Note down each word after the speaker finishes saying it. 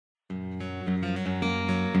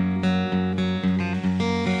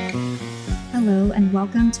Hello, and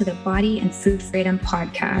welcome to the Body and Food Freedom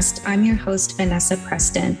Podcast. I'm your host, Vanessa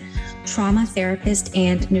Preston, trauma therapist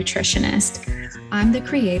and nutritionist. I'm the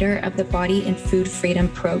creator of the Body and Food Freedom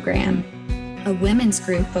Program, a women's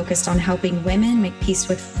group focused on helping women make peace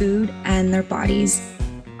with food and their bodies.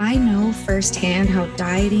 I know firsthand how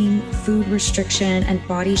dieting, food restriction, and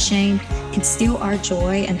body shame can steal our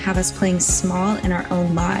joy and have us playing small in our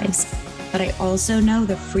own lives. But I also know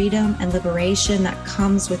the freedom and liberation that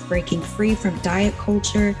comes with breaking free from diet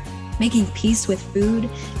culture, making peace with food,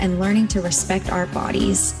 and learning to respect our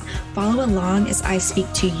bodies. Follow along as I speak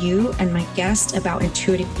to you and my guests about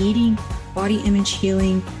intuitive eating, body image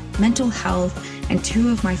healing, mental health, and two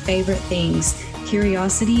of my favorite things,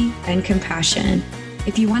 curiosity and compassion.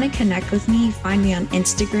 If you want to connect with me, find me on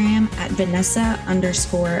Instagram at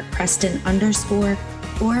Vanessa_Preston_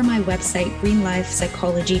 or my website,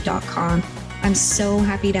 greenlifepsychology.com. I'm so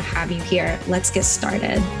happy to have you here. Let's get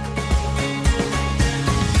started.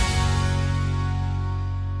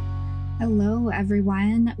 Hello,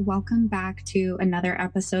 everyone. Welcome back to another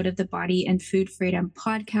episode of the Body and Food Freedom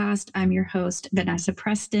Podcast. I'm your host, Vanessa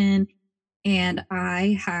Preston, and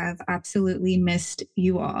I have absolutely missed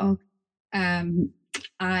you all.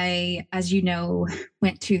 I, as you know,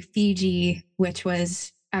 went to Fiji, which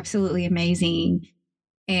was absolutely amazing.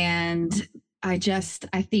 And I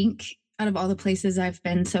think out of all the places I've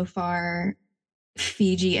been so far,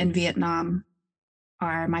 Fiji and Vietnam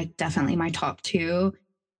are definitely my top two.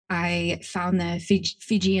 I found the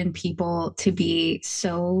Fijian people to be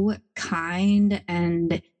so kind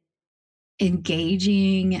and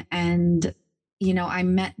engaging. And, you know, I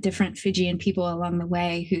met different Fijian people along the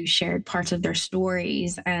way who shared parts of their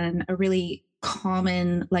stories, and a really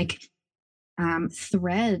common,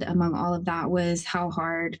 thread among all of that was how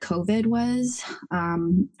hard COVID was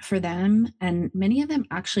for them. And many of them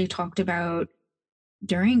actually talked about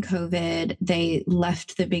during COVID, they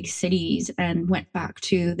left the big cities and went back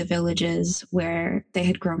to the villages where they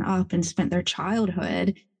had grown up and spent their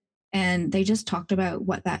childhood. And they just talked about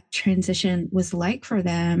what that transition was like for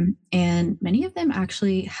them. And many of them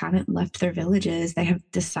actually haven't left their villages. They have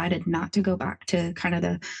decided not to go back to kind of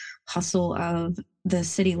the hustle of the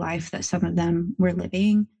city life that some of them were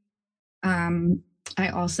living. I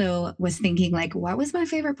also was thinking, what was my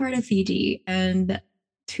favorite part of Fiji? And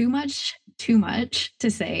too much to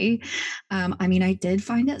say. I did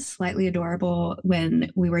find it slightly adorable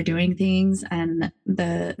when we were doing things and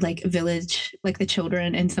the village, the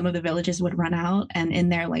children in some of the villages would run out, and in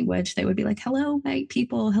their language, they would be like, hello, white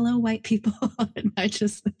people. And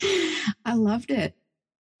I loved it.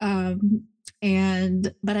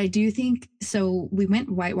 But I do think, so we went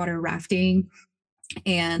whitewater rafting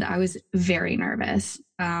and I was very nervous.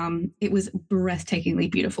 It was breathtakingly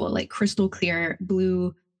beautiful, like crystal clear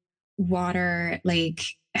blue water, it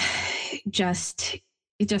just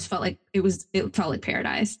felt like it felt like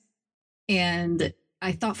paradise. And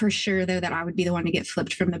I thought for sure though that I would be the one to get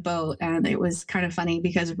flipped from the boat. And it was kind of funny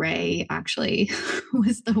because Ray actually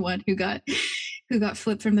was the one who got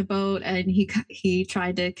flipped from the boat, and he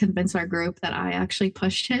tried to convince our group that I actually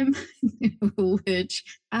pushed him, which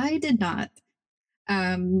I did not.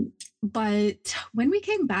 But when we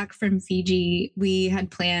came back from Fiji, we had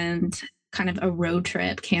planned kind of a road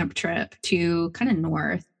trip, camp trip to kind of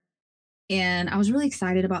north. And I was really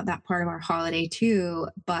excited about that part of our holiday too.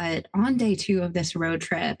 But on day 2 of this road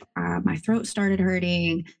trip, my throat started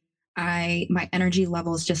hurting. My energy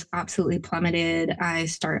levels just absolutely plummeted. I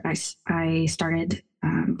started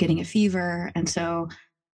getting a fever. And so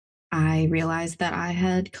I realized that I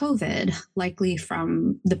had COVID, likely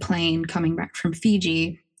from the plane coming back from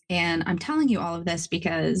Fiji. And I'm telling you all of this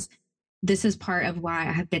because this is part of why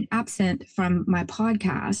I have been absent from my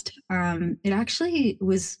podcast. It actually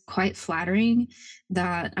was quite flattering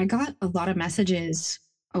that I got a lot of messages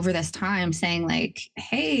over this time saying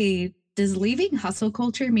hey, does leaving hustle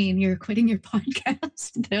culture mean you're quitting your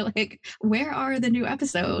podcast? They're like, where are the new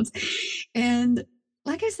episodes? And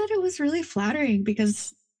like I said, it was really flattering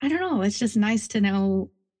because I don't know, it's just nice to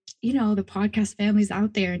know, the podcast family's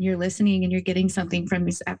out there and you're listening and you're getting something from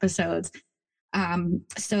these episodes.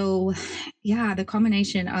 So yeah, the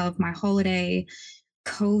combination of my holiday,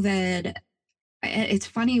 COVID, it's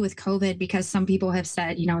funny with COVID because some people have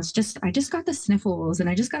said, I just got the sniffles and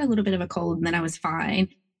I just got a little bit of a cold and then I was fine.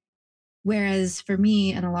 Whereas for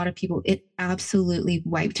me and a lot of people, it absolutely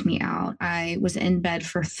wiped me out. I was in bed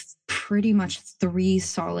for pretty much 3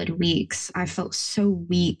 solid weeks. I felt so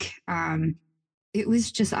weak. It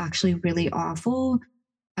was just actually really awful.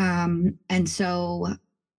 And so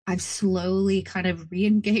I've slowly kind of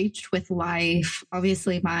re-engaged with life.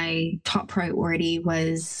 Obviously, my top priority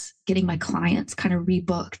was getting my clients kind of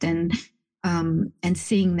rebooked and and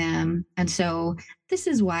seeing them. And so this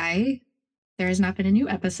is why there has not been a new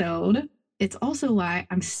episode. It's also why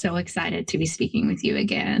I'm so excited to be speaking with you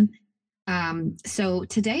again. So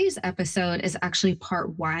today's episode is actually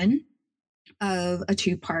part one of a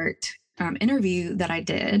two-part interview that I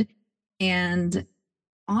did. And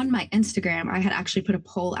on my Instagram, I had actually put a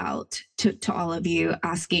poll out to all of you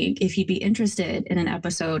asking if you'd be interested in an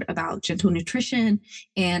episode about gentle nutrition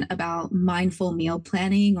and about mindful meal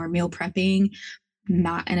planning or meal prepping,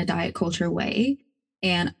 not in a diet culture way.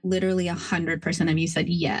 And literally 100% of you said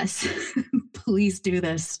yes, please do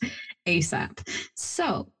this ASAP.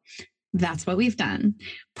 So that's what we've done.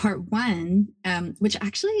 Part one, which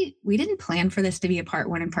actually we didn't plan for this to be a part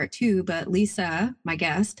one and part two, but Lisa, my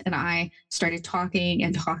guest, and I started talking,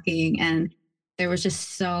 and there was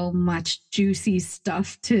just so much juicy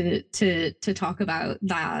stuff to talk about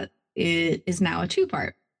that it is now a two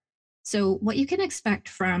part. So, what you can expect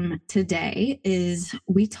from today is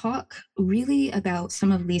we talk really about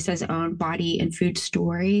some of Lisa's own body and food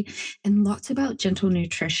story and lots about gentle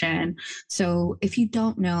nutrition. So, if you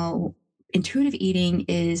don't know, intuitive eating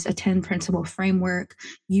is a 10 principle framework.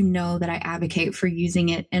 You know that I advocate for using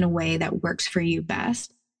it in a way that works for you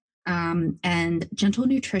best. And gentle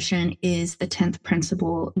nutrition is the 10th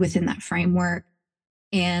principle within that framework.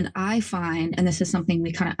 And I find, and this is something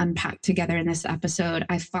we kind of unpack together in this episode,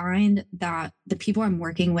 I find that the people I'm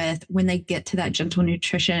working with, when they get to that gentle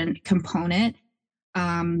nutrition component,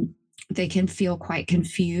 they can feel quite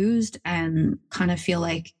confused and kind of feel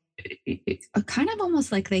like, kind of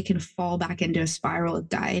almost like they can fall back into a spiral of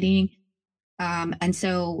dieting. And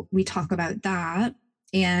so we talk about that.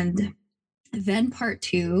 And then part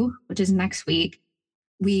two, which is next week,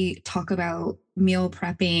 we talk about meal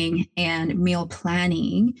prepping and meal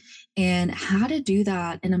planning and how to do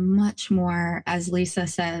that in a much more, as Lisa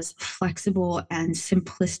says, flexible and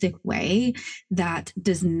simplistic way that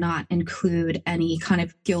does not include any kind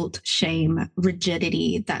of guilt, shame,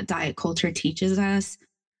 rigidity that diet culture teaches us.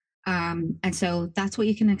 And so that's what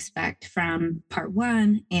you can expect from part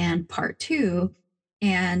one and part two.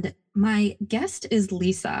 And my guest is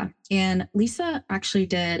Lisa. And Lisa actually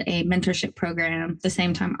did a mentorship program the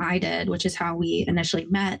same time I did, which is how we initially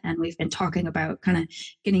met. And we've been talking about kind of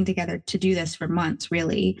getting together to do this for months,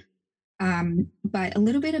 really. But a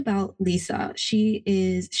little bit about Lisa. She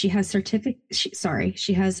has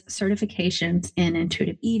certifications in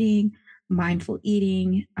intuitive eating, mindful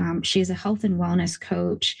eating. She is a health and wellness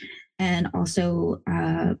coach and also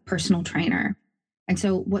a personal trainer. And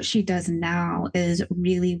so what she does now is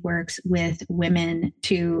really works with women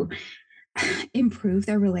to improve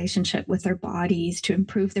their relationship with their bodies, to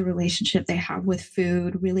improve the relationship they have with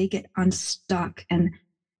food, really get unstuck and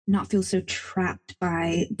not feel so trapped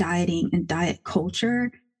by dieting and diet culture.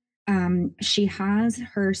 She has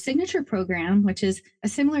her signature program, which is a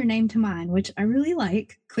similar name to mine, which I really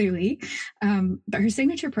like, clearly. But her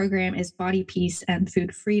signature program is Body Peace and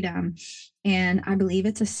Food Freedom. And I believe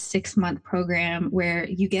it's a 6-month program where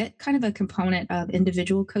you get kind of a component of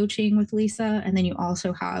individual coaching with Lisa, and then you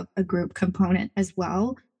also have a group component as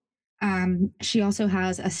well. She also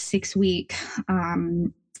has a 6-week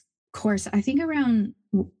course, I think around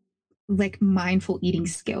like mindful eating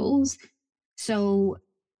skills. So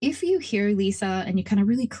if you hear Lisa and you kind of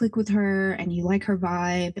really click with her and you like her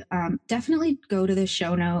vibe, definitely go to the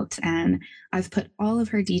show notes, and I've put all of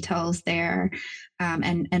her details there,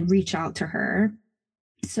 and reach out to her.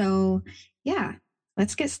 So yeah,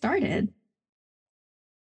 let's get started.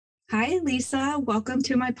 Hi, Lisa. Welcome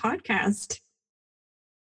to my podcast.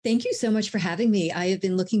 Thank you so much for having me. I have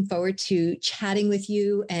been looking forward to chatting with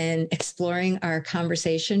you and exploring our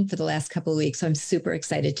conversation for the last couple of weeks. So I'm super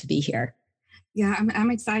excited to be here. Yeah,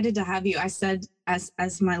 I'm excited to have you. I said,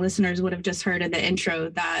 as my listeners would have just heard in the intro,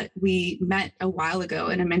 that we met a while ago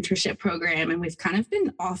in a mentorship program, and we've kind of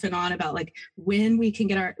been off and on about like when we can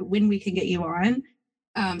get you on.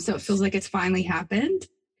 So it feels like it's finally happened.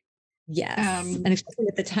 Yes. And especially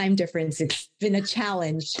with the time difference, it's been a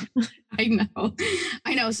challenge. I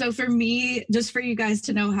know. So for me, just for you guys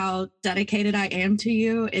to know how dedicated I am to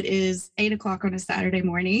you, it is 8:00 on a Saturday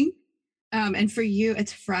morning. And for you,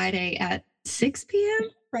 it's Friday at 6 p.m.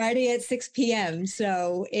 Friday at 6 p.m.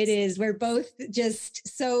 So it is, we're both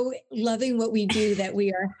just so loving what we do that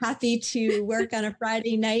we are happy to work on a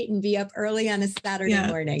Friday night and be up early on a Saturday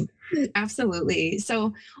morning. Absolutely.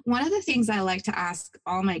 So one of the things I like to ask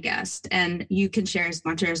all my guests, and you can share as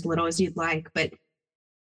much or as little as you'd like, but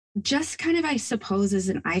just kind of, I suppose, as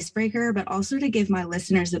an icebreaker, but also to give my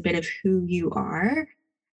listeners a bit of who you are.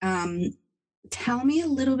 Tell me a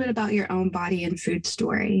little bit about your own body and food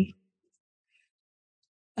story.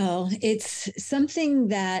 Oh, it's something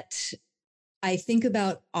that I think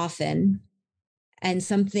about often and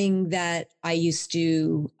something that I used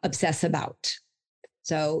to obsess about.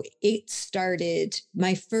 So it started,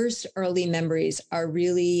 my first early memories are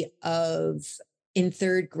really of in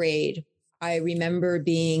third grade. I remember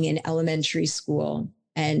being in elementary school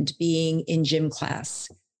and being in gym class.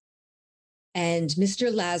 And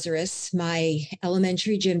Mr. Lazarus, my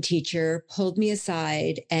elementary gym teacher, pulled me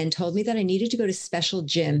aside and told me that I needed to go to special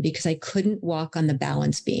gym because I couldn't walk on the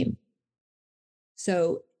balance beam.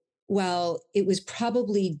 So while it was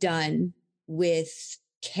probably done with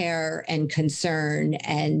care and concern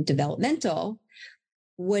and developmental,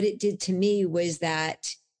 what it did to me was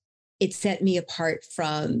that it set me apart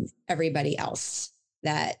from everybody else,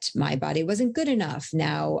 that my body wasn't good enough.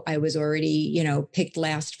 Now I was already, picked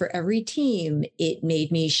last for every team. It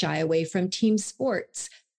made me shy away from team sports.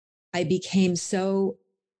 I became so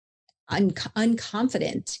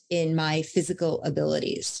unconfident in my physical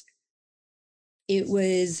abilities. It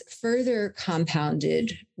was further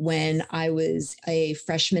compounded when I was a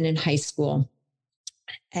freshman in high school.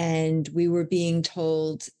 And we were being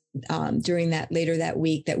told later that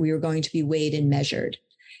week that we were going to be weighed and measured.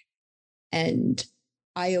 And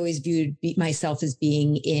I always viewed myself as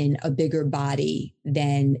being in a bigger body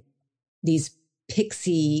than these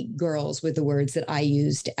pixie girls, were the words that I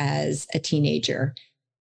used as a teenager.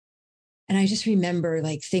 And I just remember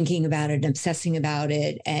like thinking about it and obsessing about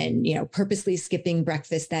it and, purposely skipping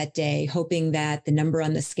breakfast that day, hoping that the number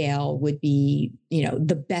on the scale would be,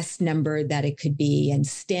 the best number that it could be, and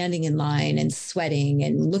standing in line and sweating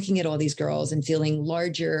and looking at all these girls and feeling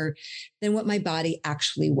larger than what my body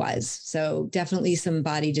actually was. So definitely some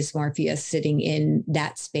body dysmorphia sitting in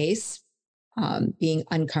that space, being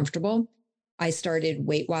uncomfortable. I started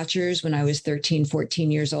Weight Watchers when I was 13,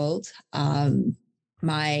 14 years old.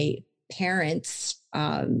 My parents,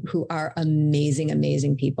 who are amazing,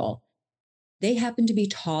 amazing people, they happen to be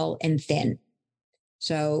tall and thin.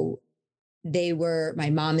 So my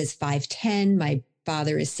mom is 5'10", my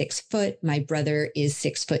father is 6 foot, my brother is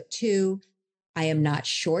 6'2". I am not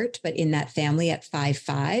short, but in that family at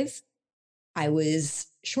 5'5", I was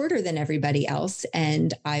shorter than everybody else.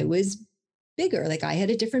 And I was bigger, like I had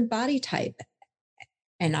a different body type.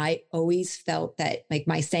 And I always felt that, like,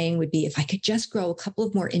 my saying would be, if I could just grow a couple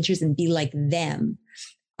of more inches and be like them,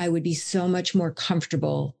 I would be so much more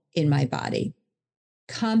comfortable in my body.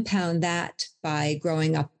 Compound that by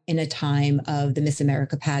growing up in a time of the Miss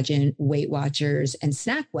America pageant, Weight Watchers, and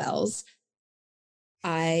Snackwells,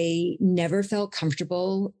 I never felt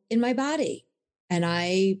comfortable in my body. And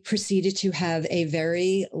I proceeded to have a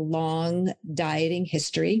very long dieting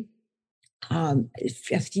history.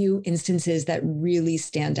 A few instances that really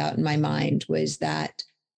stand out in my mind was that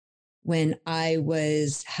when I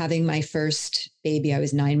was having my first baby, I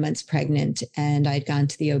was 9 months pregnant, and I'd gone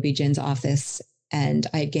to the OB-GYN's office, and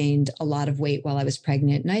I had gained a lot of weight while I was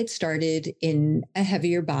pregnant, and I had started in a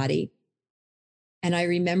heavier body. And I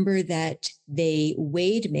remember that they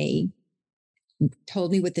weighed me,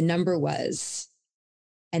 told me what the number was,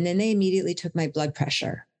 and then they immediately took my blood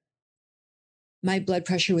pressure. My blood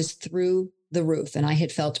pressure was through the roof, and I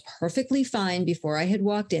had felt perfectly fine before I had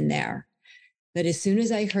walked in there. But as soon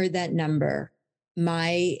as I heard that number,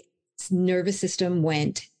 my nervous system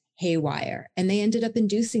went haywire, and they ended up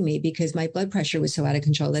inducing me because my blood pressure was so out of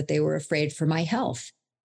control that they were afraid for my health.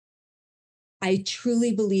 I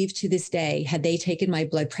truly believe to this day, had they taken my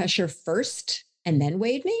blood pressure first and then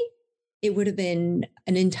weighed me, it would have been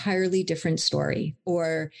an entirely different story,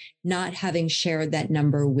 or not having shared that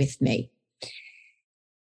number with me.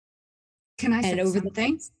 Can I say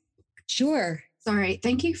something? Sure. Sorry.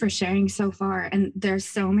 Thank you for sharing so far. And there's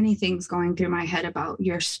so many things going through my head about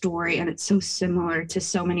your story. And it's so similar to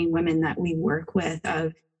so many women that we work with,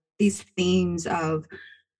 of these themes of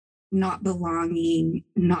not belonging,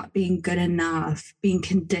 not being good enough, being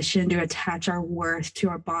conditioned to attach our worth to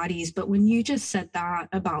our bodies. But when you just said that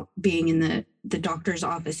about being in the doctor's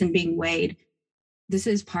office and being weighed, this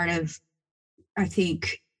is part of, I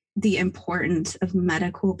think, the importance of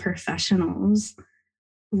medical professionals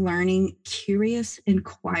learning curious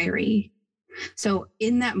inquiry. So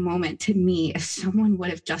in that moment, to me, if someone would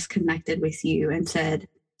have just connected with you and said,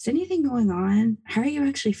 is anything going on? How are you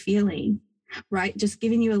actually feeling? Right? Just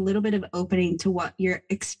giving you a little bit of opening to what your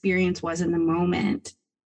experience was in the moment.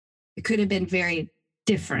 It could have been very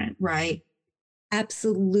different, right?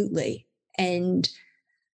 Absolutely. And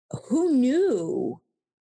who knew?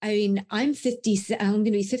 I mean, I'm going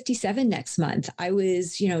to be 57 next month. I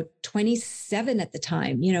was, 27 at the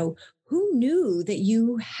time. Who knew that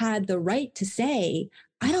you had the right to say,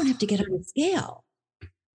 I don't have to get on the scale?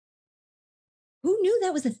 Who knew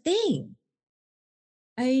that was a thing?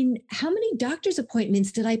 how many doctor's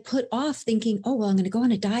appointments did I put off thinking, oh, well, I'm going to go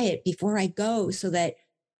on a diet before I go so that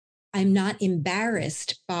I'm not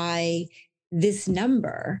embarrassed by this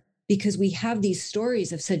number, because we have these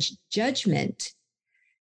stories of such judgment.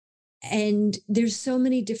 And there's so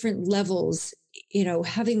many different levels,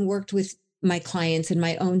 having worked with my clients and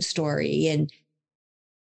my own story. And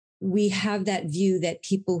we have that view that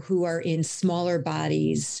people who are in smaller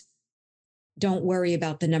bodies don't worry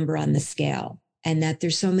about the number on the scale, and that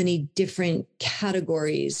there's so many different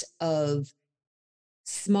categories of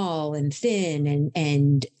small and thin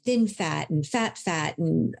and thin fat and fat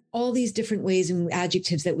and all these different ways and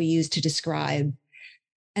adjectives that we use to describe.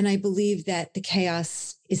 And I believe that the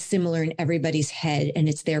chaos is similar in everybody's head, and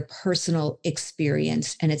it's their personal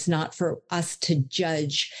experience. And it's not for us to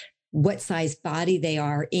judge what size body they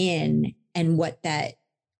are in and what that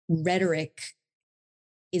rhetoric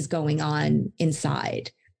is going on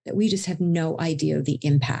inside, that we just have no idea of the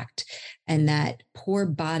impact. And that poor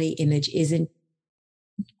body image isn't,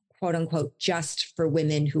 quote unquote, just for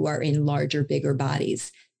women who are in larger, bigger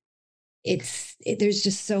bodies. There's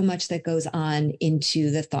just so much that goes on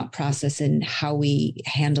into the thought process and how we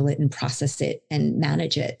handle it and process it and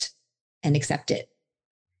manage it and accept it.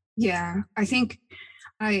 Yeah, I think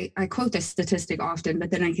I quote this statistic often,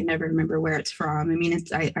 but then I can never remember where it's from. I mean,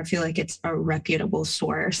 I feel like it's a reputable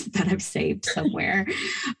source that I've saved somewhere.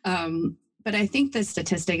 But I think the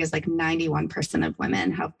statistic is like 91% of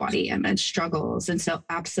women have body image struggles. And so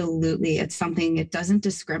absolutely, it's something, it doesn't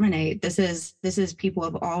discriminate. This is people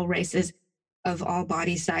of all races, of all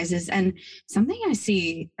body sizes. And something I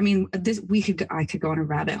see, I mean, I could go on a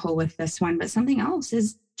rabbit hole with this one, but something else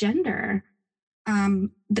is gender.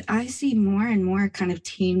 I see more and more kind of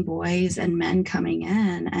teen boys and men coming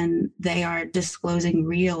in, and they are disclosing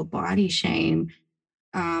real body shame.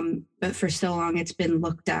 But for so long, it's been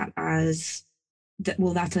looked at as that,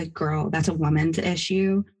 well, that's a girl, that's a woman's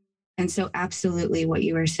issue. And so absolutely what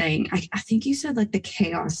you were saying, I think you said like the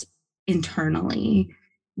chaos internally,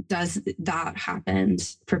 does that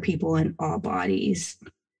happens for people in all bodies.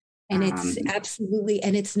 And it's absolutely,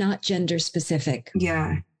 and it's not gender specific.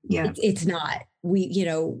 Yeah. It's not.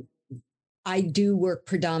 I do work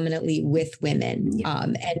predominantly with women. Yeah.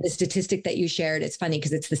 And the statistic that you shared, it's funny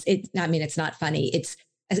because it's not funny. It's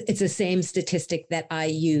the same statistic that I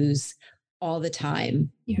use all the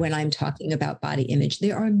time when I'm talking about body image.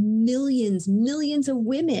 There are millions of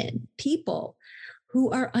women, people who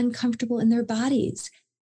are uncomfortable in their bodies.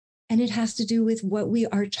 And it has to do with what we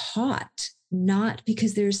are taught, not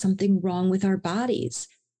because there's something wrong with our bodies.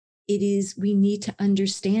 It is, we need to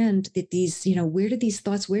understand that these, where did these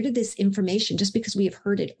thoughts, where did this information, just because we have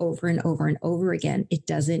heard it over and over and over again, it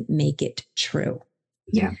doesn't make it true.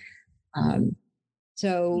 Yeah.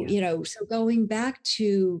 So going back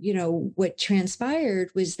to, what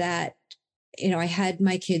transpired was that, I had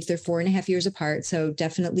my kids, they're 4.5 years apart. So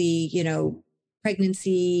definitely,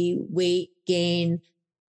 pregnancy, weight gain,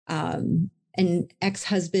 an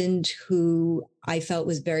ex-husband who I felt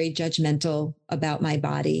was very judgmental about my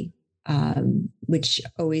body, which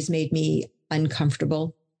always made me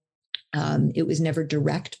uncomfortable. It was never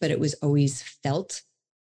direct, but it was always felt.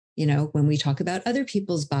 When we talk about other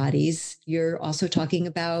people's bodies, you're also talking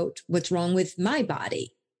about what's wrong with my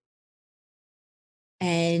body.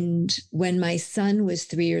 And when my son was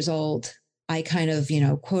 3 years old, I kind of,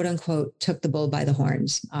 quote unquote, took the bull by the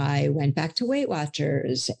horns. I went back to Weight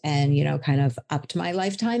Watchers and, kind of upped my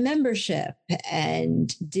lifetime membership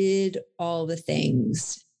and did all the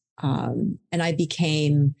things. And I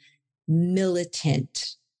became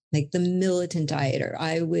militant, like the militant dieter.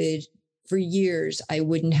 For years, I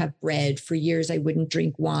wouldn't have bread. For years, I wouldn't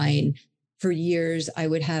drink wine. For years, I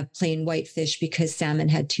would have plain white fish because salmon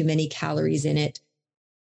had too many calories in it.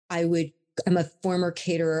 I'm a former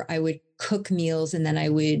caterer. I would cook meals and then I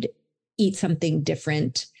would eat something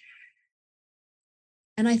different.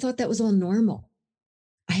 And I thought that was all normal.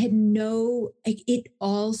 It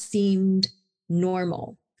all seemed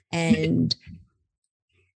normal. And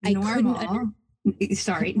normal,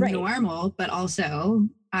 but also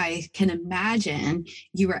I can imagine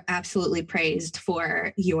you were absolutely praised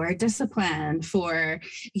for your discipline, for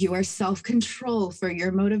your self-control, for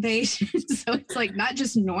your motivation. So it's like not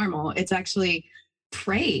just normal, it's actually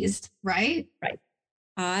praised, right? Right.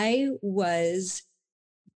 I was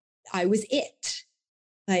it.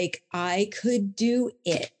 Like I could do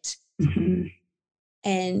it. Mm-hmm.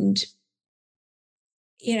 And,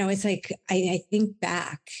 it's like, I think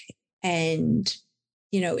back and,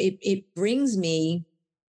 it brings me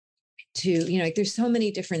to, like there's so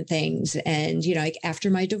many different things. And, like after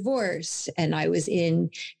my divorce and I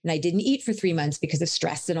didn't eat for 3 months because of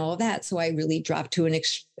stress and all of that. So I really dropped to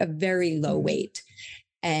a very low weight.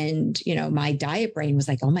 And, my diet brain was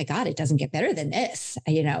like, oh my God, it doesn't get better than this.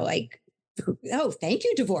 Like, oh, thank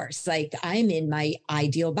you, divorce. Like I'm in my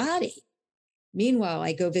ideal body. Meanwhile,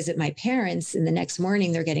 I go visit my parents and the next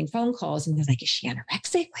morning they're getting phone calls and they're like, is she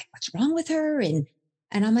anorexic? Like, what's wrong with her? And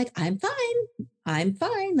I'm like, I'm fine. I'm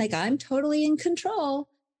fine. Like I'm totally in control.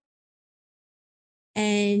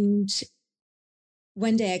 And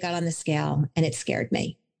one day I got on the scale and it scared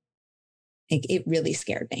me. Like it really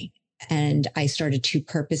scared me. And I started to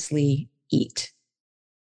purposely eat.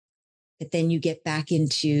 But then you get back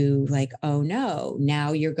into like, oh no,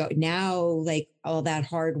 now like all that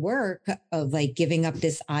hard work of like giving up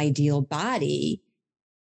this ideal body.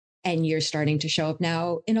 And you're starting to show up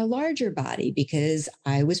now in a larger body because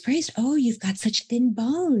I was praised. Oh, you've got such thin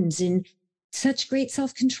bones and such great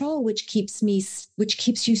self-control, which keeps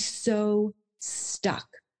you so stuck.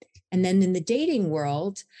 And then in the dating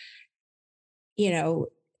world, it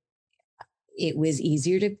was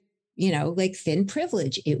easier to, like thin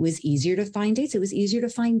privilege. It was easier to find dates. It was easier to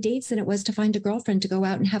find dates than it was to find a girlfriend to go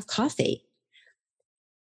out and have coffee.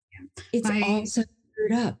 It's all so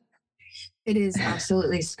screwed up. It is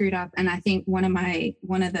absolutely screwed up. And I think one of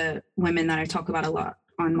the women that I talk about a lot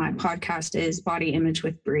on my podcast is Body Image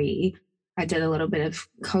with Bree. I did a little bit of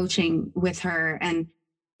coaching with her and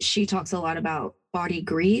she talks a lot about body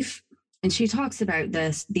grief. And she talks about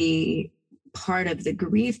the part of the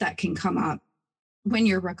grief that can come up when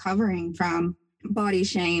you're recovering from body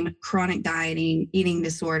shame, chronic dieting, eating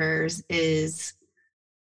disorders is,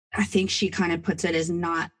 I think she kind of puts it as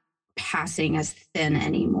not passing as thin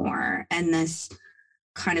anymore. And this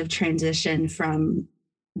kind of transition from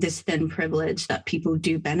this thin privilege that people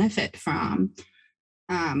do benefit from.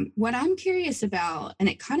 What I'm curious about, and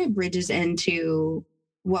it kind of bridges into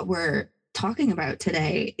what we're talking about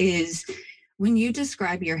today, is when you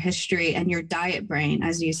describe your history and your diet brain,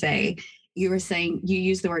 as you say, you were saying you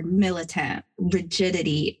use the word militant,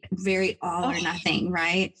 rigidity, very all or nothing,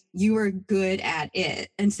 right? You were good at it.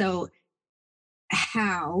 And so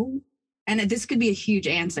how, and this could be a huge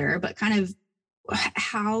answer, but kind of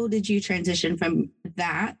how did you transition from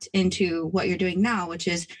that into what you're doing now, which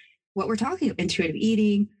is what we're talking about, intuitive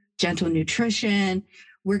eating, gentle nutrition.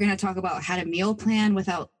 We're going to talk about how to meal plan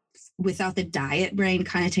without the diet brain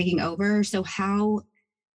kind of taking over. So how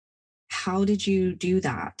did you do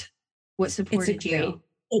that? What supported you?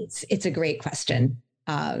 It's a great question.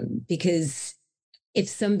 Because if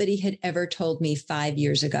somebody had ever told me 5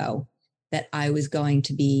 years ago that I was going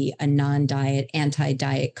to be a non-diet,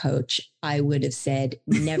 anti-diet coach, I would have said,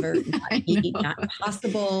 never, not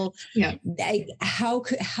possible. Yeah. How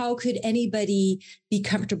could anybody be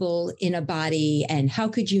comfortable in a body? And how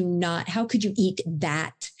could you eat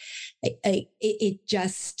that? It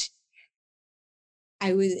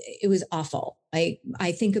was awful. I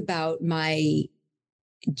think about my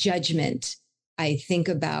judgment. I think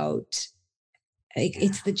about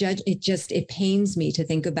it pains me to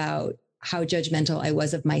think about how judgmental I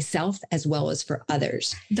was of myself as well as for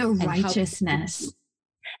others. The righteousness.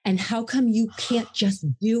 And how come you can't just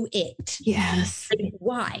do it? Yes. Like,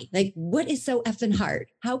 why? Like, what is so effing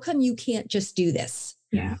hard? How come you can't just do this?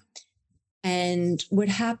 Yeah. And what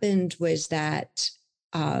happened was that,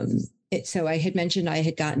 so I had mentioned I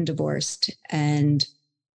had gotten divorced and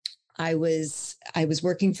I was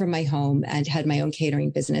working from my home and had my own catering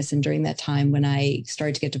business. And during that time, when I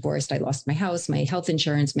started to get divorced, I lost my house, my health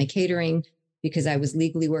insurance, my catering, because I was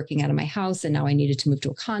legally working out of my house. And now I needed to move to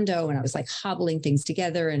a condo and I was like hobbling things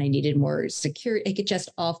together and I needed more security. It just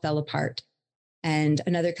all fell apart. And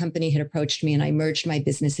another company had approached me and I merged my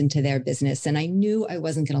business into their business. And I knew I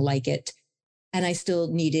wasn't going to like it. And I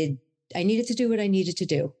needed to do what I needed to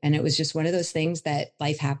do. And it was just one of those things that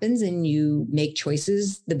life happens and you make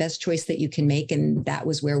choices, the best choice that you can make. And that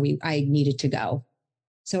was where I needed to go.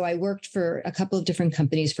 So I worked for a couple of different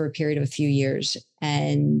companies for a period of a few years.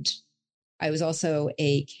 And I was also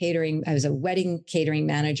I was a wedding catering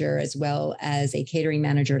manager as well as a catering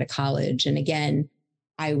manager at a college. And again,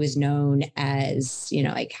 I was known as,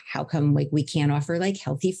 like, how come like we can't offer like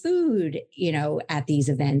healthy food, at these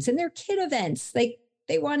events, and they're kid events. Like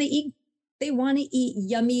they want to eat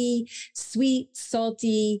yummy, sweet,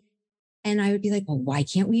 salty. And I would be like, well, why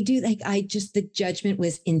can't we do the judgment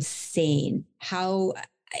was insane. And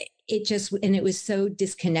it was so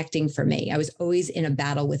disconnecting for me. I was always in a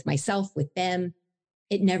battle with myself, with them.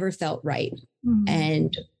 It never felt right. Mm-hmm.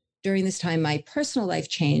 And during this time, my personal life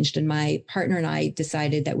changed and my partner and I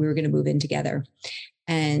decided that we were going to move in together.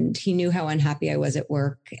 And he knew how unhappy I was at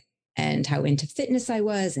work. and how into fitness I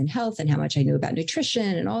was and health and how much I knew about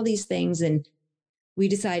nutrition and all these things. And we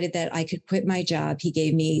decided that I could quit my job. He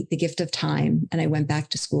gave me the gift of time, and I went back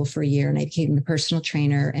to school for a year, and I became a personal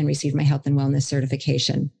trainer and received my health and wellness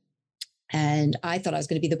certification. And I thought I was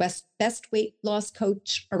going to be the best weight loss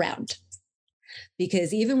coach around,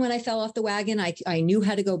 because even when I fell off the wagon, I knew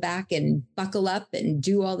how to go back and buckle up and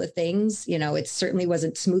do all the things. It certainly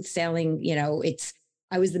wasn't smooth sailing.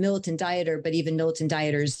 I was the militant dieter, but even militant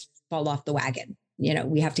dieters fall off the wagon.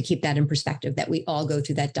 We have to keep that in perspective, that we all go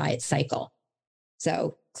through that diet cycle.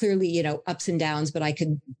 So clearly, ups and downs, but I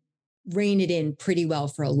could rein it in pretty well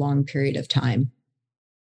for a long period of time.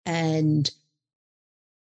 And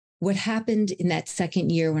what happened in that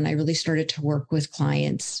second year when I really started to work with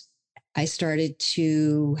clients, I started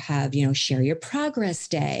to have, share your progress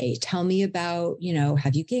day. Tell me about,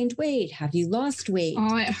 have you gained weight? Have you lost weight?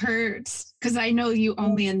 Oh, it hurts because I know you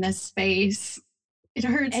only in this space. It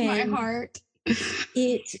hurts my heart.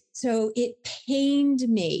 It pained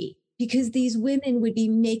me, because these women would be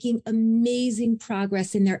making amazing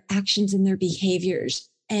progress in their actions and their behaviors.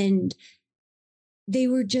 And they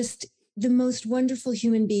were just the most wonderful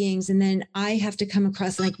human beings. And then I have to come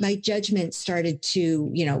across, like, my judgment started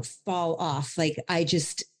to, fall off. Like, I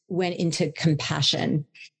just went into compassion.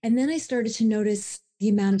 And then I started to notice the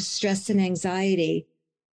amount of stress and anxiety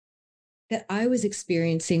that I was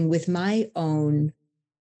experiencing with my own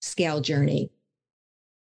scale journey.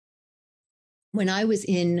 When I was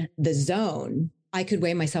in the zone, I could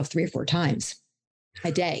weigh myself 3 or 4 times a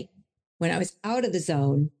day. When I was out of the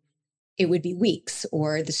zone, it would be weeks,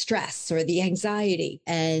 or the stress or the anxiety.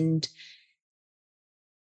 And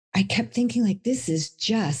I kept thinking, like, this is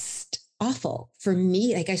just awful for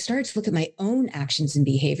me. Like, I started to look at my own actions and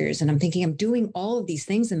behaviors, and I'm thinking, I'm doing all of these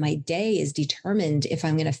things, and my day is determined if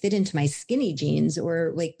I'm going to fit into my skinny jeans,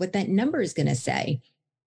 or like what that number is going to say.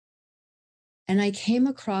 And I came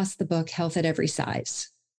across the book Health at Every Size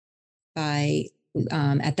by,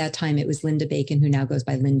 at that time, it was Linda Bacon, who now goes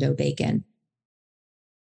by Lindo Bacon.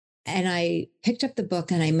 And I picked up the book,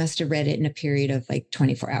 and I must have read it in a period of like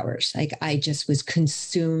 24 hours. Like, I just was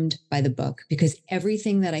consumed by the book, because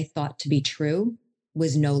everything that I thought to be true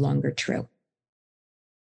was no longer true.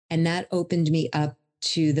 And that opened me up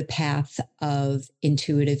to the path of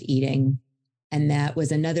intuitive eating. And that was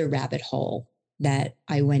another rabbit hole that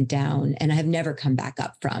I went down and I have never come back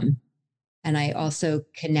up from. And I also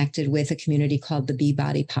connected with a community called the Be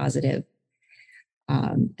Body Positive.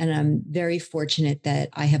 And I'm very fortunate that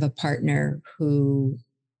I have a partner who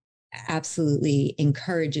absolutely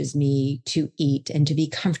encourages me to eat and to be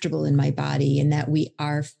comfortable in my body, and that we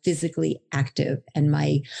are physically active. And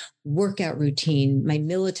my workout routine, my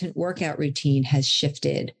militant workout routine, has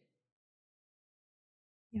shifted.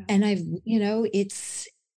 Yeah. And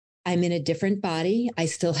I'm in a different body. I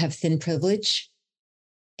still have thin privilege.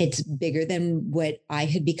 It's bigger than what I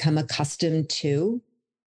had become accustomed to,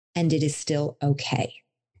 and it is still okay.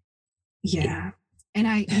 Yeah.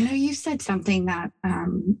 And you said something that,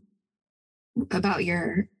 about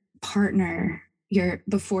your partner,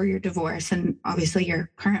 before your divorce, and obviously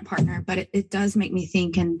your current partner, but it does make me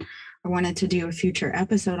think, and I wanted to do a future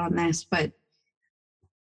episode on this, but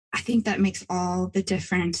I think that makes all the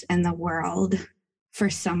difference in the world for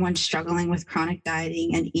someone struggling with chronic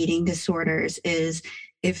dieting and eating disorders, is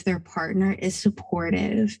if their partner is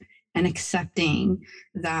supportive and accepting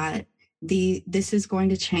that this is going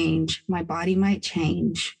to change. My body might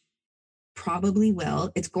change, probably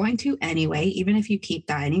will. It's going to anyway, even if you keep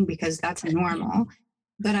dieting, because that's normal.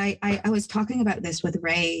 But I was talking about this with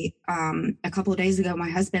Ray a couple of days ago, my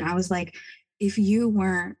husband. I was like, if you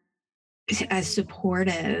weren't as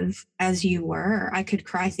supportive as you were, I could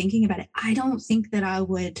cry thinking about it. I don't think that I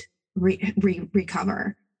would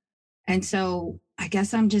recover. And so I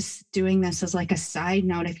guess I'm just doing this as like a side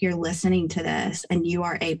note. If you're listening to this and you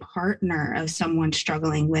are a partner of someone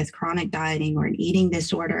struggling with chronic dieting or an eating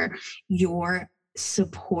disorder, your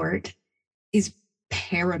support is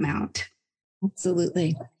paramount.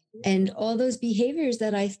 Absolutely. And all those behaviors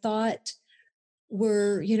that I thought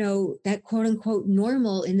were, that quote unquote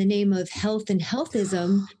normal in the name of health and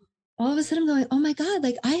healthism, all of a sudden I'm going, oh my God,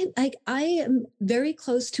 I am very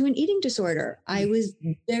close to an eating disorder. I was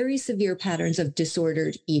very severe patterns of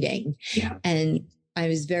disordered eating. Yeah. And I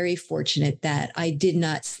was very fortunate that I did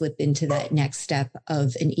not slip into that next step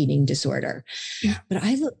of an eating disorder. Yeah. But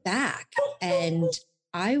I look back and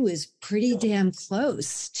I was pretty damn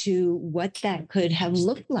close to what that could have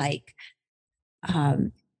looked like.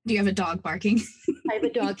 Do you have a dog barking? I have a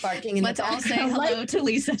dog barking. Let's all say hello to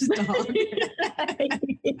Lisa's dog.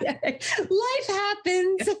 Life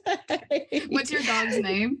happens. What's your dog's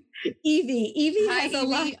name? Evie Hi, has a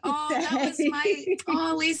lot Evie. to Oh, that was my, say.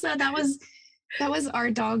 oh, Lisa, that was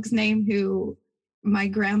our dog's name who my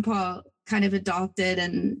grandpa kind of adopted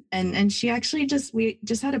and she actually we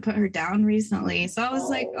just had to put her down recently. So I was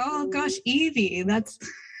like, oh gosh, Evie, that's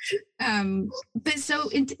but so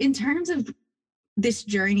in terms of this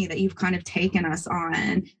journey that you've kind of taken us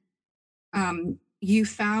on, you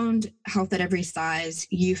found health at every size,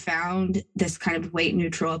 you found this kind of weight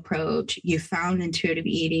neutral approach, you found intuitive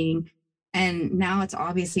eating, and now it's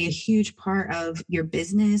obviously a huge part of your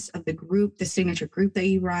business, of the group, the signature group that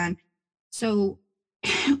you run. So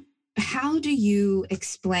how do you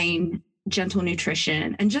explain gentle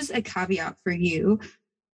nutrition? And just a caveat for you,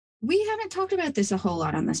 we haven't talked about this a whole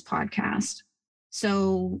lot on this podcast.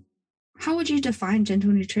 So how would you define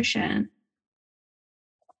gentle nutrition?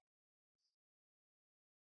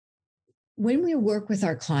 When we work with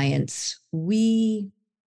our clients, they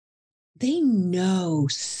know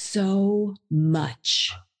so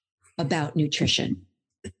much about nutrition.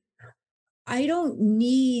 I don't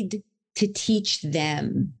need to teach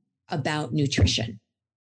them about nutrition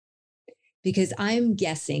because I'm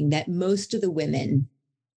guessing that most of the women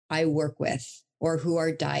I work with or who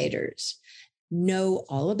are dieters know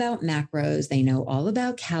all about macros. They know all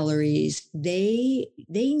about calories. They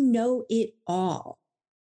know it all.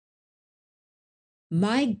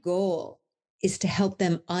 My goal is to help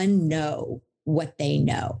them unknow what they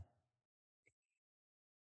know.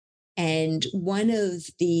 And one of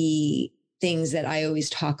the things that I always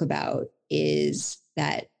talk about is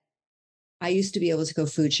that I used to be able to go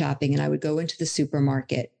food shopping and I would go into the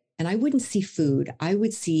supermarket and I wouldn't see food. I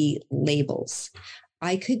would see labels.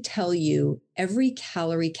 I could tell you every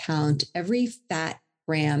calorie count, every fat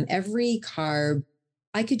gram, every carb.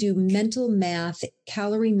 I could do mental math,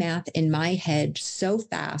 calorie math in my head so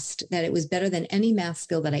fast that it was better than any math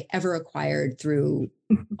skill that I ever acquired through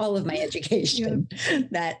all of my education,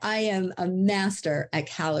 that I am a master at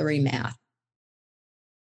calorie math.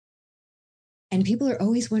 And people are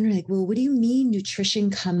always wondering, like, well, what do you mean nutrition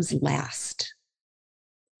comes last?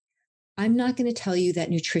 I'm not going to tell you that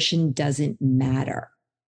nutrition doesn't matter.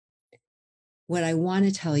 What I want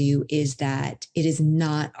to tell you is that it is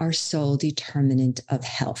not our sole determinant of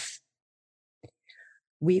health.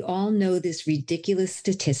 We all know this ridiculous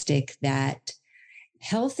statistic that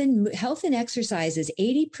health and exercise is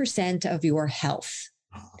 80% of your health.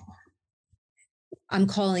 I'm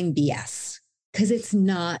calling BS because it's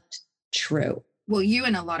not true. Well, you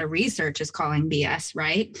and a lot of research is calling BS,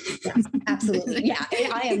 right? Yes, absolutely. Yeah,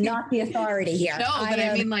 I am not the authority here. No, but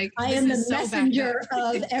I mean, like, I am the so messenger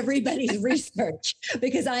of everybody's research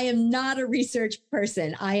because I am not a research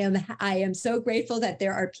person. I am so grateful that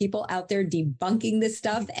there are people out there debunking this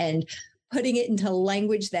stuff and putting it into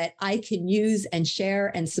language that I can use and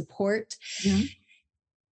share and support. Yeah.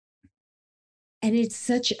 And it's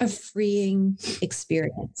such a freeing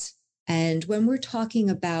experience. And when we're talking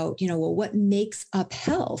about, well, what makes up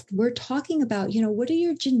health, we're talking about, what are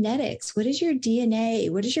your genetics? What is your DNA?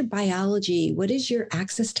 What is your biology? What is your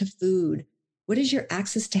access to food? What is your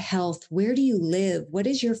access to health? Where do you live? What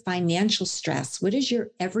is your financial stress? What is your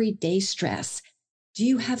everyday stress? Do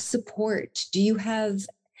you have support? Do you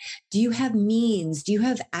have means? Do you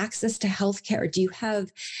have access to healthcare? Do you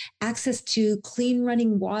have access to clean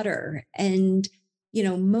running water? And,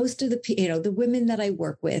 most of the women that I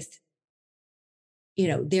work with,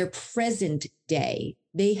 their present day,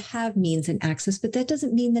 they have means and access, but that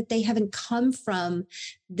doesn't mean that they haven't come from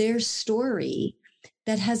their story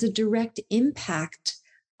that has a direct impact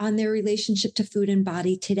on their relationship to food and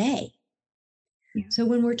body today. Yeah. So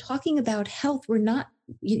when we're talking about health, we're not,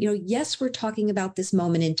 yes, we're talking about this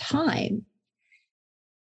moment in time.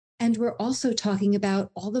 And we're also talking about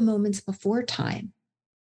all the moments before time.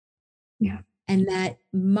 Yeah. And that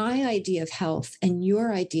my idea of health and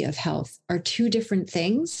your idea of health are two different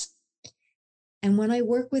things. And when I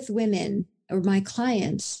work with women or my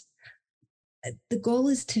clients, the goal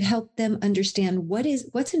is to help them understand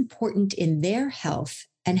what's important in their health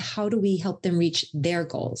and how do we help them reach their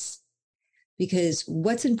goals. Because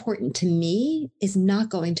what's important to me is not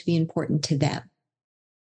going to be important to them.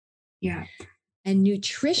 Yeah. And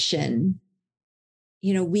nutrition,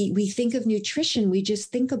 we think of nutrition, we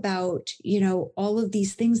just think about, all of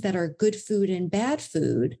these things that are good food and bad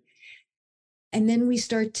food. And then we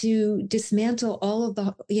start to dismantle all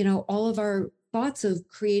of our thoughts of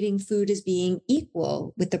creating food as being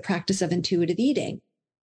equal with the practice of intuitive eating.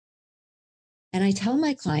 And I tell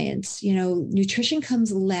my clients, nutrition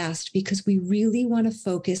comes last because we really want to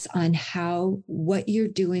focus on what you're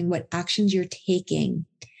doing, what actions you're taking.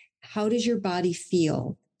 How does your body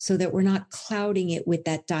feel? so that we're not clouding it with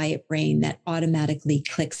that diet brain that automatically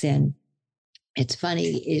clicks in. It's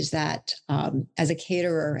funny is that as a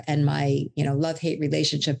caterer and my, love-hate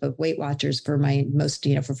relationship of Weight Watchers for my most,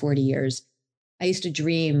 for 40 years, I used to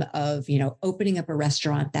dream of, opening up a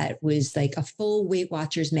restaurant that was like a full Weight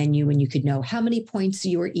Watchers menu and you could know how many points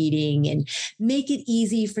you were eating and make it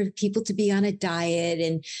easy for people to be on a diet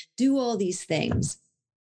and do all these things.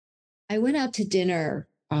 I went out to dinner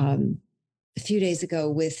a few days ago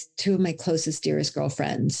with two of my closest, dearest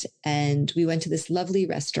girlfriends, and we went to this lovely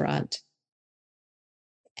restaurant.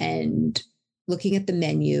 And looking at the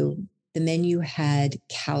menu had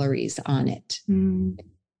calories on it. Mm.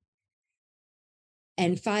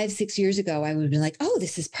 And 5-6 years ago, I would have been like, oh,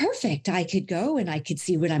 this is perfect. I could go and I could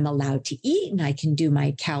see what I'm allowed to eat and I can do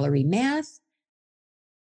my calorie math.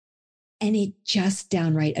 And it just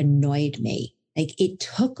downright annoyed me. Like it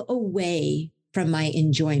took away from my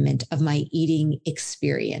enjoyment of my eating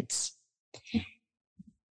experience.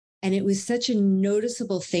 And it was such a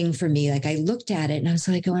noticeable thing for me. Like I looked at it and I was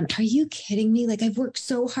like going, are you kidding me? Like I've worked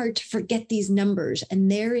so hard to forget these numbers and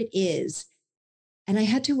there it is. And I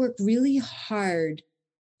had to work really hard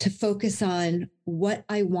to focus on what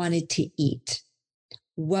I wanted to eat,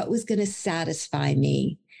 what was going to satisfy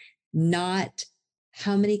me, not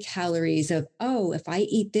how many calories of, oh, if I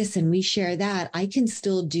eat this and we share that, I can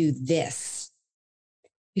still do this.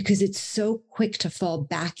 Because it's so quick to fall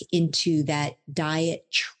back into that diet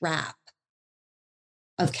trap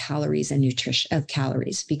of calories and nutrition, of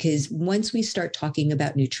calories. Because once we start talking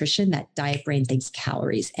about nutrition, that diet brain thinks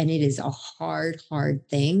calories, and it is a hard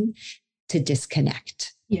thing to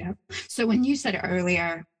disconnect. Yeah. So when you said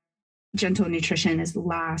earlier, gentle nutrition is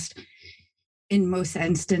last, in most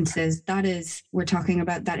instances, we're talking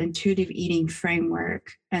about that intuitive eating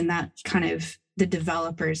framework, and that kind of the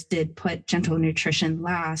developers did put gentle nutrition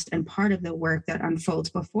last. And part of the work that unfolds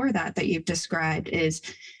before that you've described is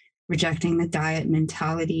rejecting the diet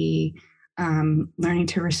mentality, learning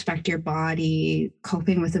to respect your body,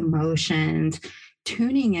 coping with emotions,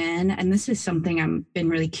 tuning in. And this is something I've been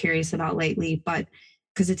really curious about lately, but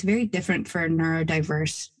because it's very different for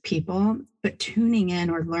neurodiverse people, but tuning in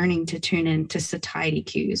or learning to tune in to satiety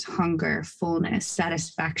cues, hunger, fullness,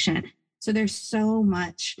 satisfaction. So there's so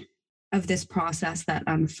much of this process that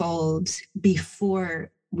unfolds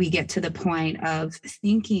before we get to the point of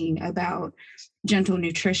thinking about gentle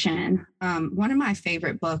nutrition. One of my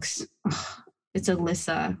favorite books, it's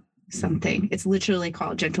Alyssa something. It's literally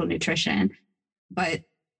called Gentle Nutrition, but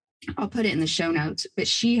I'll put it in the show notes. But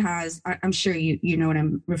she has, I'm sure you know what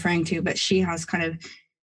I'm referring to, but she has kind of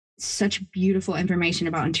such beautiful information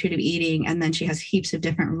about intuitive eating. And then she has heaps of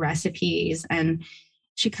different recipes. And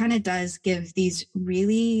she kind of does give these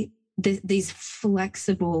really these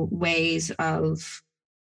flexible ways of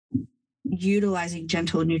utilizing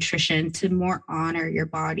gentle nutrition to more honor your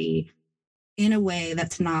body in a way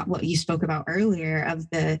that's not what you spoke about earlier of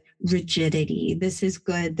the rigidity. This is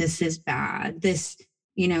good. This is bad. This,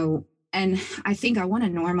 and I think I want to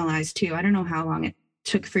normalize too. I don't know how long it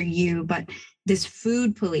took for you, but this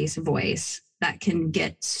food police voice that can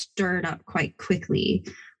get stirred up quite quickly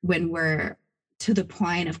when we're to the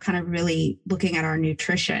point of kind of really looking at our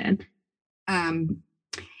nutrition.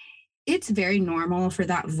 It's very normal for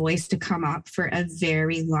that voice to come up for a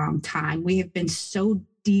very long time. We have been so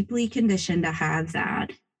deeply conditioned to have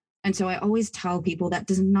that. And so I always tell people that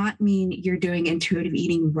does not mean you're doing intuitive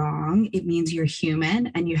eating wrong. It means you're human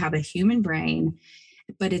and you have a human brain,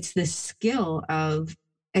 but it's the skill of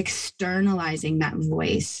externalizing that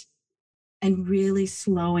voice and really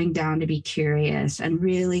slowing down to be curious and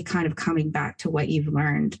really kind of coming back to what you've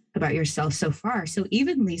learned about yourself so far. So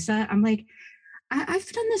even Lisa, I'm like,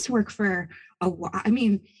 I've done this work for a while. I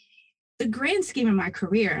mean, the grand scheme of my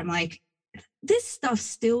career, I'm like, this stuff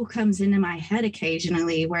still comes into my head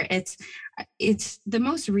occasionally where it's the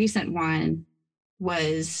most recent one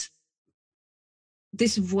was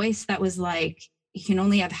this voice that was like, you can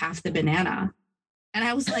only have half the banana. And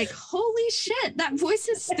I was like, holy shit, that voice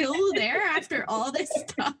is still there after all this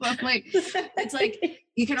stuff. I'm like, it's like,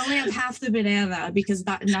 you can only have half the banana because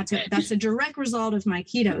that's a direct result of my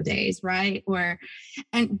keto days, right?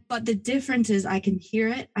 But the difference is I can hear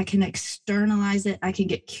it, I can externalize it, I can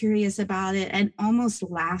get curious about it and almost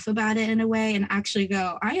laugh about it in a way and actually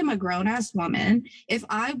go, I am a grown-ass woman. If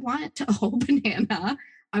I want a whole banana,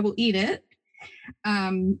 I will eat it.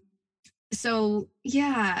 So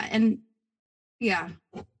yeah, and yeah,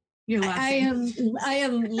 you're laughing. I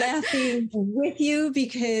am laughing with you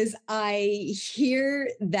because I hear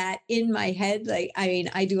that in my head. Like, I mean,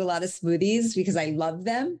 I do a lot of smoothies because I love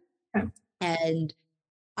them. Oh. And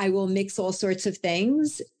I will mix all sorts of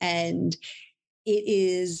things. And it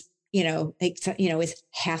is, it's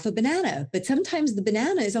half a banana, but sometimes the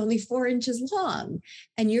banana is only 4 inches long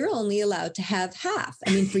and you're only allowed to have half.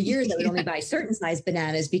 I mean, for years I would only buy certain size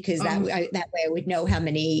bananas because that way I would know how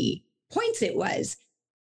many points it was.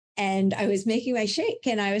 And I was making my shake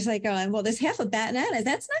and I was like, oh, well, this half a banana,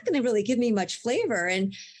 that's not going to really give me much flavor.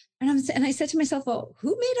 And I said to myself, well,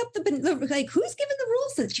 who made up who's given the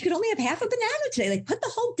rules that you could only have half a banana today? Like, put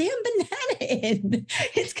the whole damn banana in.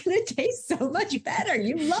 It's going to taste so much better.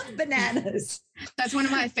 You love bananas. That's one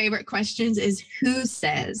of my favorite questions is who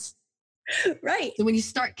says? Right. So when you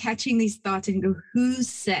start catching these thoughts and you go, who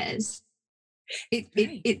says?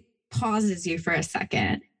 It pauses you for a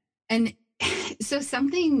second. And so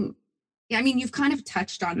you've kind of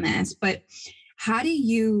touched on this, but how do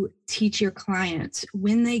you teach your clients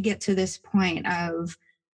when they get to this point of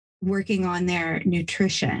working on their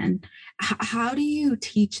nutrition? How do you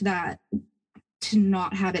teach that to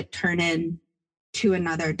not have it turn into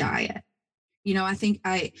another diet? I think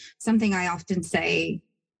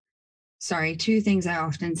two things I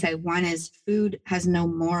often say. One is food has no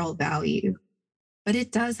moral value, but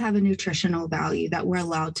it does have a nutritional value that we're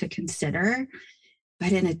allowed to consider,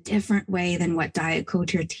 but in a different way than what diet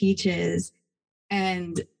culture teaches.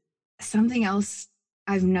 And something else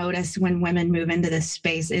I've noticed when women move into this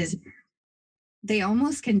space is they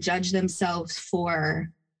almost can judge themselves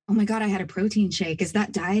for, oh my God, I had a protein shake. Is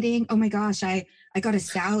that dieting? Oh my gosh, I got a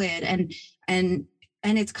salad. And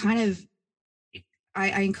it's kind of,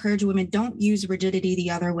 I encourage women, don't use rigidity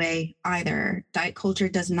the other way either. Diet culture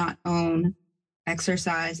does not own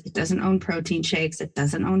exercise. It doesn't own protein shakes. It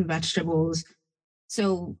doesn't own vegetables.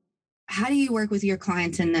 So how do you work with your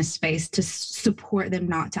clients in this space to support them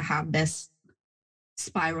not to have this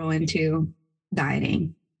spiral into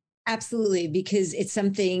dieting? Absolutely, because it's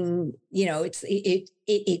something,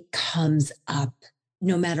 it comes up.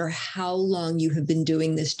 No matter how long you have been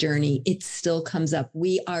doing this journey, it still comes up.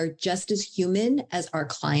 We are just as human as our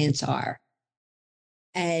clients are.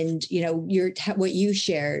 And, what you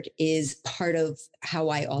shared is part of how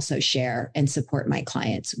I also share and support my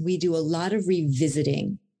clients. We do a lot of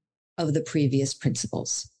revisiting of the previous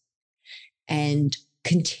principles and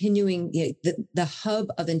continuing. The hub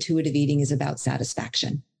of intuitive eating is about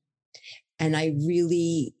satisfaction. And I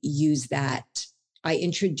really use that. I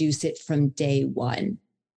introduce it from day one,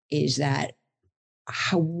 is that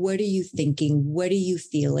what are you thinking? What are you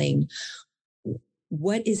feeling?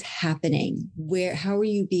 What is happening? How are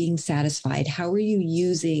you being satisfied? How are you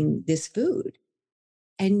using this food?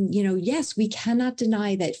 And, yes, we cannot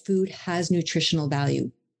deny that food has nutritional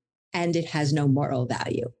value and it has no moral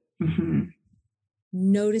value. Mm-hmm.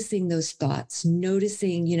 Noticing those thoughts,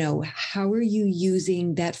 noticing, how are you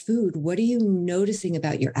using that food? What are you noticing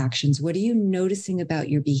about your actions? What are you noticing about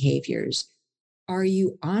your behaviors? Are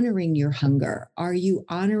you honoring your hunger? Are you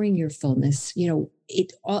honoring your fullness?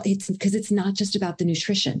 It's because it's not just about the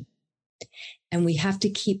nutrition. And we have to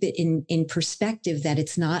keep it in perspective that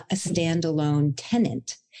it's not a standalone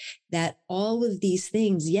tenet, that all of these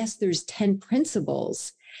things, yes, there's 10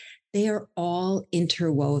 principles. They are all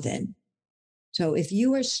interwoven. So if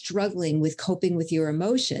you are struggling with coping with your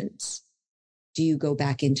emotions, do you go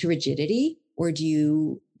back into rigidity or do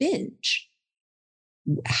you binge?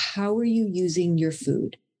 How are you using your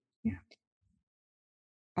food? Yeah.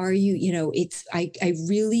 Are you, I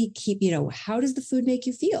really keep, how does the food make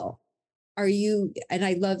you feel? Are you, and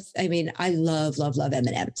I love M&Ms.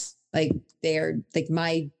 Like they're like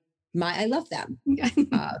I love them.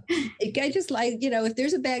 I just like, if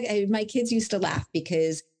there's a bag, my kids used to laugh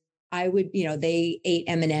because I would, they ate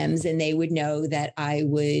M&Ms and they would know that I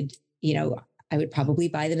would probably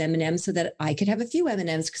buy them M&Ms so that I could have a few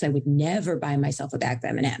M&Ms because I would never buy myself a bag of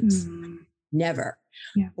M&Ms. Never.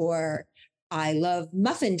 Yeah. Or I love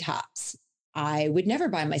muffin tops. I would never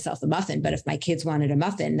buy myself a muffin, but if my kids wanted a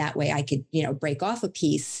muffin, that way I could, break off a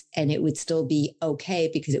piece and it would still be okay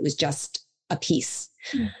because it was just a piece.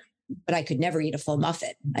 Yeah. But I could never eat a full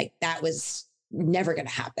muffin. Like that was never going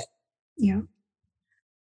to happen. Yeah.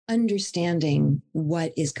 Understanding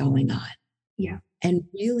what is going on. Yeah. And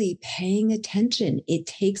really paying attention. It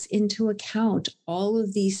takes into account all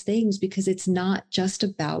of these things because it's not just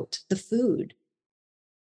about the food.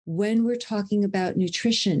 When we're talking about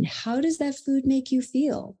nutrition, how does that food make you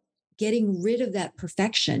feel? Getting rid of that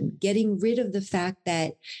perfection, getting rid of the fact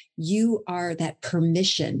that you are that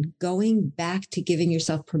permission, going back to giving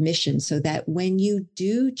yourself permission so that when you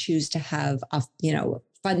do choose to have,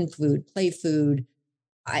 fun food, play food,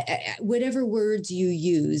 whatever words you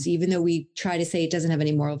use, even though we try to say it doesn't have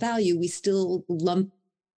any moral value, we still lump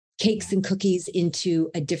cakes and cookies into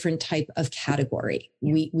a different type of category.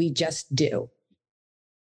 We just do.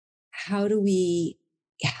 how do we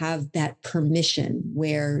have that permission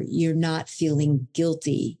where you're not feeling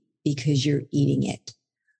guilty because you're eating it?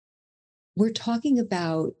 We're talking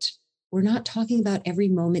about, we're not talking about every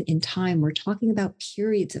moment in time. We're talking about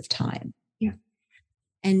periods of time. Yeah.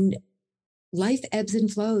 And life ebbs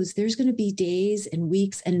and flows. There's going to be days and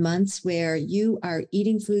weeks and months where you are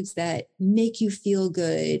eating foods that make you feel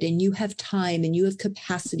good and you have time and you have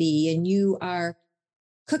capacity and you are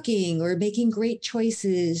cooking or making great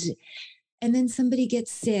choices. And then somebody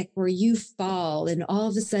gets sick or you fall and all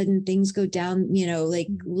of a sudden things go down, like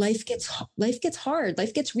life gets hard,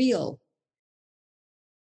 life gets real.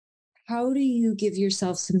 How do you give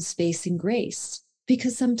yourself some space and grace?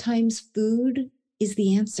 Because sometimes food is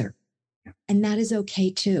the answer. And that is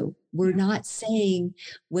okay too. We're not saying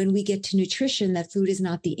when we get to nutrition that food is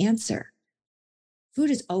not the answer.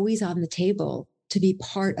 Food is always on the table to be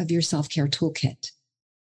part of your self-care toolkit.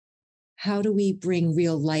 How do we bring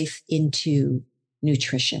real life into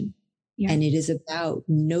nutrition? Yeah. And it is about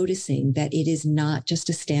noticing that it is not just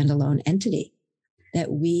a standalone entity,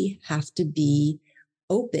 that we have to be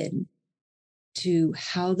open to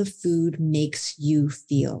how the food makes you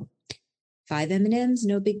feel. 5 M&Ms,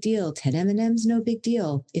 no big deal. 10 M&Ms, no big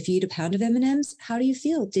deal. If you eat a pound of M&Ms, how do you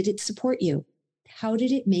feel? Did it support you? How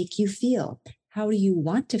did it make you feel? How do you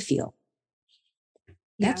want to feel?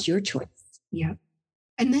 That's your choice. Yeah.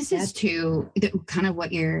 And this is too kind of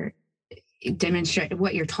what you're demonstrating,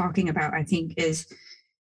 what you're talking about, I think, is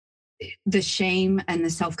the shame and the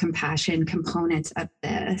self-compassion components of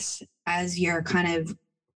this as you're kind of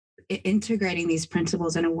integrating these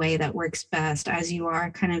principles in a way that works best, as you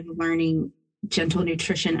are kind of learning gentle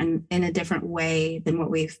nutrition and in a different way than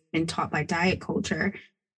what we've been taught by diet culture.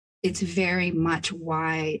 It's very much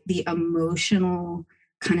why the emotional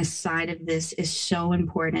kind of side of this is so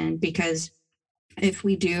important, because if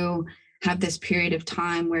we do have this period of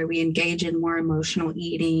time where we engage in more emotional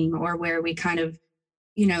eating, or where we kind of,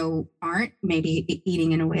 aren't maybe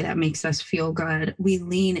eating in a way that makes us feel good, we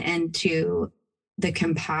lean into the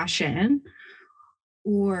compassion,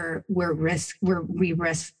 or we risk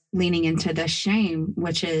leaning into the shame,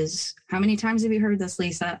 which is, how many times have you heard this,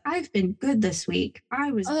 Lisa? I've been good this week.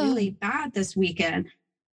 I was really bad this weekend.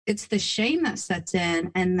 It's the shame that sets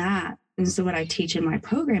in, and so what I teach in my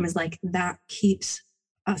program is like that keeps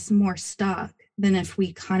us more stuck than if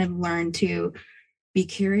we kind of learn to be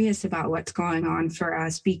curious about what's going on for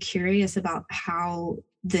us, be curious about how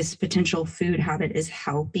this potential food habit is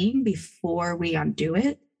helping before we undo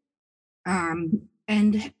it.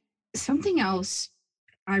 And something else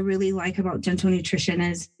I really like about gentle nutrition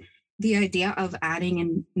is the idea of adding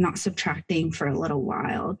and not subtracting for a little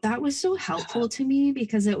while. That was so helpful to me,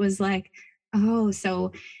 because it was like,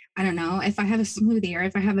 so I don't know, if I have a smoothie or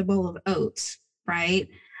if I have a bowl of oats, right?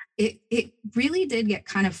 It really did get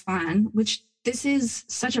kind of fun, which this is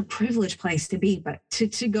such a privileged place to be, but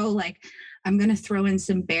to go like, I'm going to throw in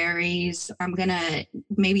some berries, I'm going to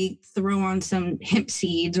maybe throw on some hemp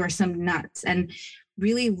seeds or some nuts, and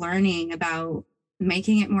really learning about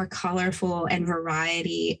making it more colorful and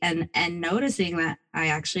variety, and noticing that I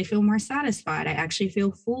actually feel more satisfied. I actually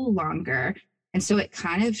feel full longer. And so it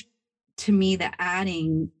kind of, to me, the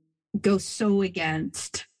adding goes so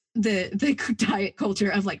against the diet culture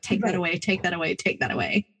of like, take that away, take that away, take that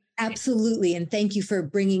away. Absolutely. And thank you for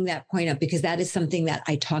bringing that point up, because that is something that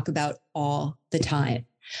I talk about all the time.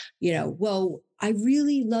 I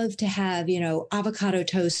really love to have, avocado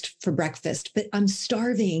toast for breakfast, but I'm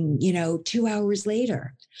starving, 2 hours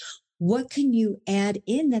later. What can you add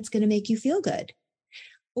in that's going to make you feel good?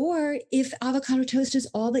 Or if avocado toast is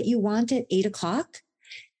all that you want at 8:00,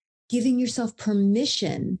 giving yourself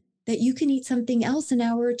permission that you can eat something else an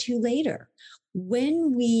hour or two later.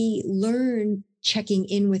 When we learn checking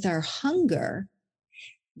in with our hunger,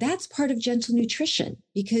 that's part of gentle nutrition,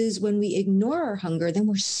 because when we ignore our hunger, then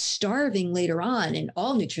we're starving later on, and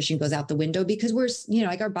all nutrition goes out the window, because we're,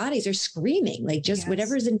 like our bodies are screaming, like just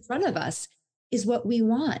whatever's in front of us is what we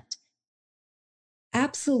want.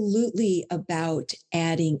 Absolutely about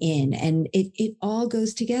adding in, and it all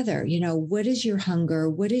goes together. What is your hunger?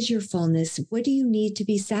 What is your fullness? What do you need to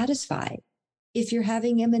be satisfied? If you're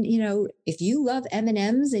having if you love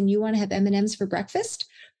M&Ms and you want to have M&Ms for breakfast,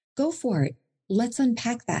 go for it. Let's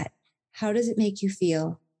unpack that. How does it make you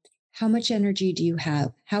feel? How much energy do you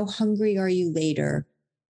have? How hungry are you later?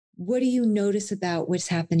 What do you notice about what's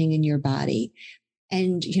happening in your body?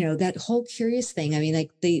 And, that whole curious thing. I mean,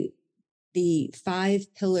 like the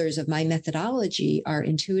 5 pillars of my methodology are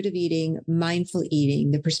intuitive eating, mindful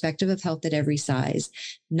eating, the perspective of health at every size,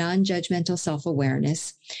 non-judgmental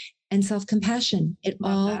self-awareness, and self-compassion. It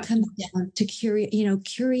Love all that. comes down to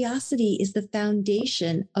curiosity is the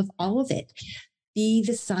foundation of all of it. Be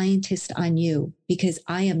the scientist on you, because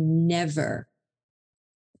I will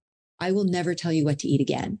never tell you what to eat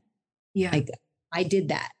again. Yeah. Like, I did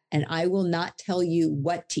that, and I will not tell you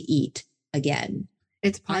what to eat again.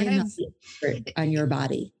 It's I part am not of, the expert on your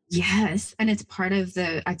body. yes. And it's part of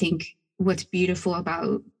I think what's beautiful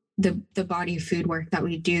about the body food work that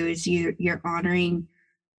we do is you're honoring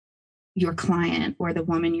your client or the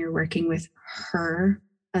woman you're working with, her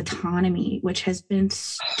autonomy, which has been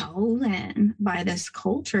stolen by this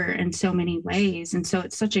culture in so many ways. And so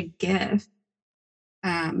it's such a gift.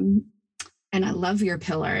 And I love your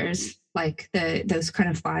pillars, like those kind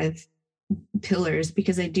of 5 pillars,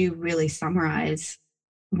 because they do really summarize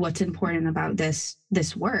what's important about this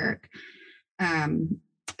work.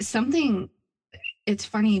 Something, it's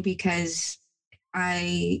funny because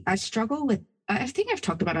I struggle with, I think I've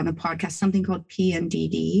talked about on the podcast, something called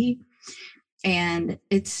PMDD. And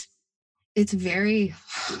it's very,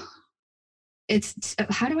 it's,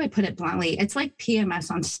 how do I put it bluntly? It's like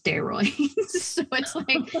PMS on steroids. So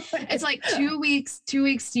it's like 2 weeks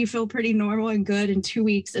you feel pretty normal and good, and 2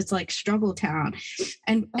 weeks it's like struggle town.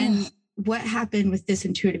 And what happened with this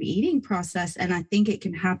intuitive eating process, and I think it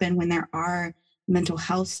can happen when there are mental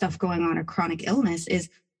health stuff going on or chronic illness, is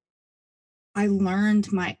I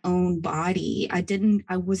learned my own body. I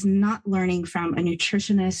was not learning from a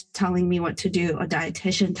nutritionist telling me what to do, a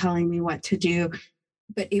dietitian telling me what to do,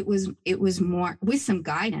 but it was more with some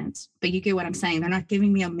guidance. But you get what I'm saying? They're not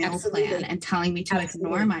giving me a meal plan and telling me to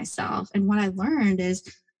ignore myself. And what I learned is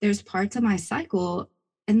there's parts of my cycle,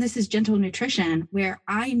 and this is gentle nutrition, where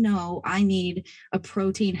I know I need a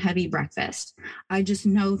protein heavy breakfast. I just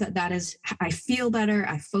know that is, I feel better,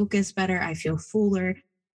 I focus better, I feel fuller.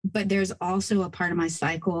 But there's also a part of my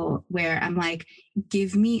cycle where I'm like,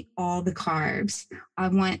 give me all the carbs. I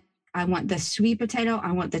want the sweet potato.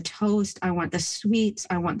 I want the toast. I want the sweets.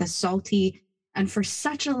 I want the salty. And for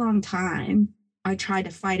such a long time, I tried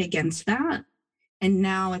to fight against that. And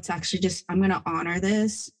now it's actually just, I'm going to honor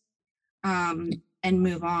this and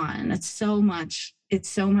move on. It's so much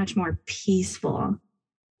more peaceful.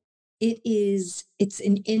 It's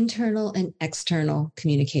an internal and external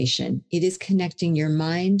communication. It is connecting your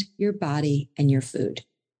mind, your body, and your food.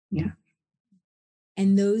 Yeah.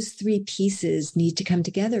 And those 3 pieces need to come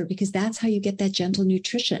together, because that's how you get that gentle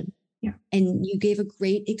nutrition. Yeah. And you gave a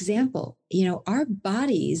great example. Our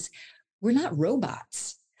bodies, we're not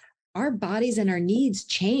robots. Our bodies and our needs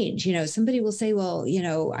change. Somebody will say, well,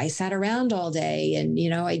 I sat around all day and,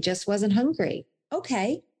 I just wasn't hungry.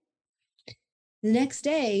 Okay. The next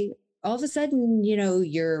day, all of a sudden,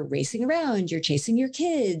 you're racing around, you're chasing your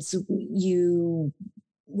kids,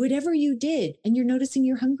 whatever you did, and you're noticing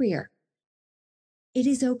you're hungrier. It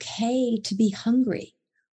is okay to be hungry.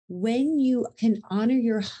 When you can honor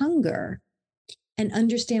your hunger and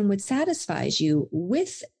understand what satisfies you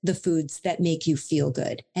with the foods that make you feel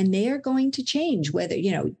good, and they are going to change, whether,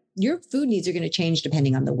 your food needs are going to change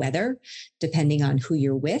depending on the weather, depending on who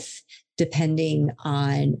you're with, depending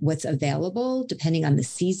on what's available, depending on the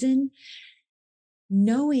season.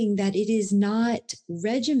 Knowing that it is not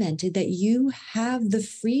regimented, that you have the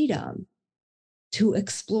freedom to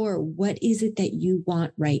explore what is it that you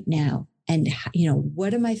want right now. And,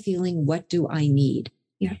 what am I feeling? What do I need?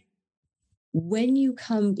 Yeah. When you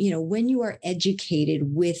come, when you are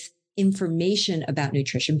educated with information about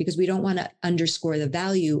nutrition, because we don't want to underscore the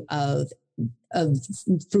value of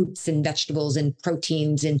fruits and vegetables and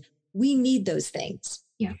proteins, and we need those things.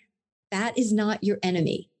 Yeah. That is not your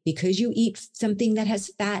enemy. Because you eat something that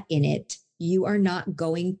has fat in it, you are not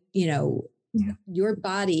going, your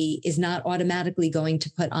body is not automatically going to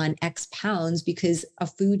put on X pounds because a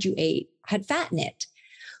food you ate had fat in it.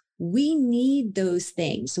 We need those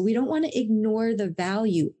things. So we don't want to ignore the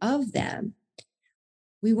value of them.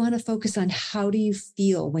 We want to focus on, how do you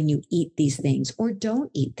feel when you eat these things or don't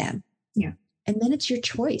eat them? Yeah. And then it's your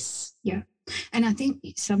choice. Yeah. And I think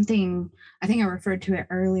I referred to it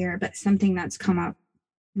earlier, but something that's come up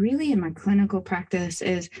really in my clinical practice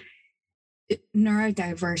is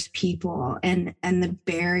neurodiverse people and the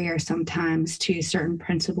barrier sometimes to certain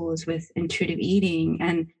principles with intuitive eating.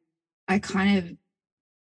 And I kind of,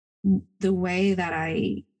 the way that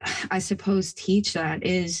I suppose teach that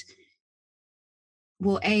is,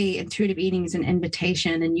 well, intuitive eating is an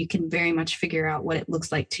invitation, and you can very much figure out what it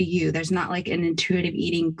looks like to you. There's not like an intuitive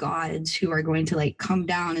eating gods who are going to like come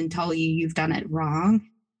down and tell you you've done it wrong.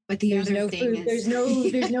 But there's no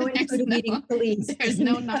intuitive eating police. There's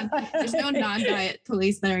no non-diet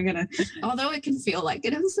police that are gonna, although it can feel like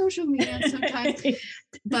it on social media sometimes.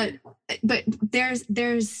 but there's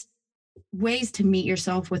ways to meet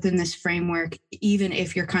yourself within this framework, even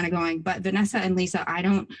if you're kind of going, but Vanessa and Lisa, I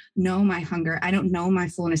don't know my hunger. I don't know my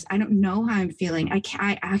fullness. I don't know how I'm feeling.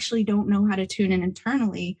 I actually don't know how to tune in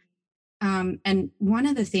internally. And one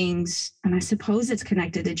of the things, and I suppose it's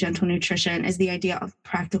connected to gentle nutrition, is the idea of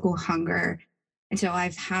practical hunger. And so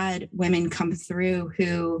I've had women come through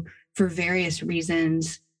who, for various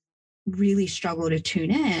reasons, really struggle to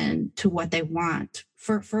tune in to what they want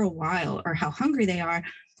for a while or how hungry they are.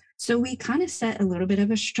 So we kind of set a little bit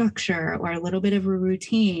of a structure or a little bit of a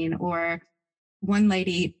routine. Or one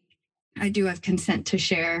lady, I do have consent to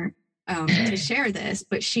share this,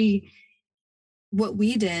 but what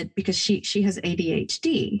we did, because she has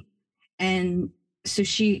ADHD, and so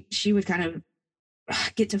she would kind of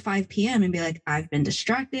get to 5 p.m. and be like, I've been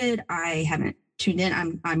distracted. I haven't tuned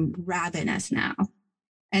in. I'm ravenous now.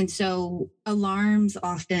 And so alarms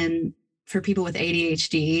often, for people with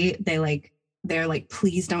ADHD, they're like,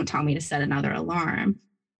 please don't tell me to set another alarm.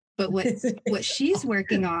 But what she's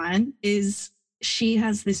working on is, she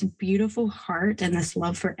has this beautiful heart and this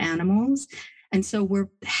love for animals. And so we're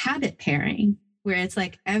habit pairing, where it's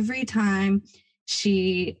like every time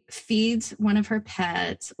she feeds one of her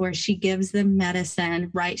pets or she gives them medicine,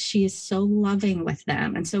 right, she is so loving with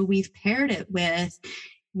them. And so we've paired it with,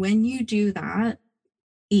 when you do that,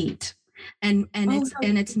 eat. And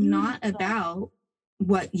it's not about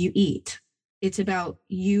what you eat. It's about,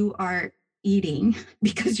 you are eating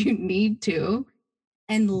because you need to.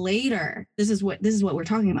 And later, this is what we're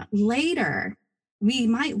talking about. Later, we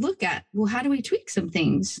might look at, well, how do we tweak some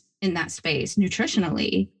things in that space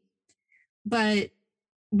nutritionally? But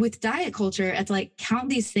with diet culture, it's like, count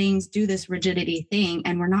these things, do this rigidity thing,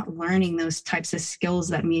 and we're not learning those types of skills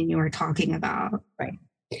that me and you are talking about. Right.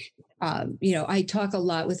 I talk a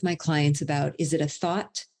lot with my clients about, is it a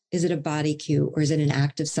thought? Is it a body cue? Or is it an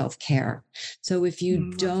act of self-care? So if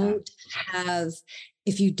you don't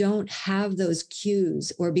have those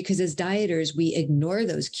cues, or because as dieters, we ignore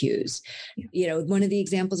those cues. Yeah. One of the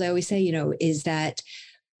examples I always say, is that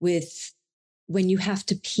when you have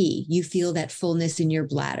to pee, you feel that fullness in your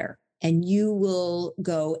bladder, and you will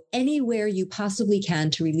go anywhere you possibly can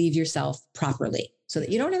to relieve yourself properly so that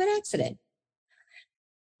you don't have an accident.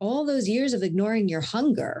 All those years of ignoring your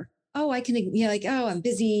hunger, I'm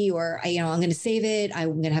busy, or I'm going to save it.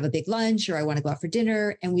 I'm going to have a big lunch, or I want to go out for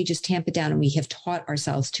dinner. And we just tamp it down, and we have taught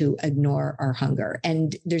ourselves to ignore our hunger.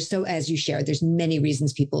 And as you shared, there's many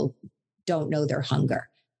reasons people don't know their hunger.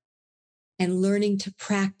 And learning to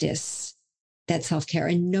practice that self-care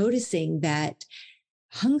and noticing that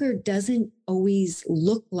hunger doesn't always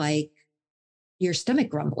look like your stomach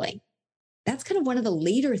grumbling. That's kind of one of the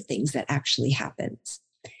later things that actually happens.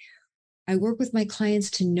 I work with my clients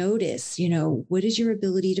to notice, what is your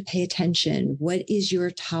ability to pay attention? What is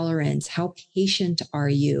your tolerance? How patient are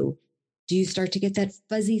you? Do you start to get that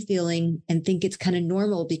fuzzy feeling and think it's kind of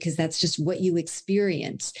normal because that's just what you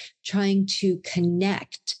experience? Trying to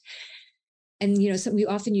connect. And, so we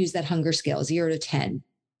often use that hunger scale, 0 to 10.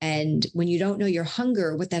 And when you don't know your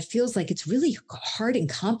hunger, what that feels like, it's really hard and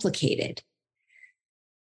complicated.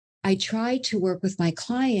 I try to work with my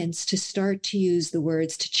clients to start to use the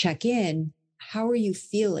words to check in. How are you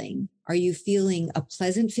feeling? Are you feeling a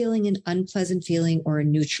pleasant feeling, an unpleasant feeling, or a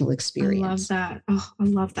neutral experience? I love that. Oh, I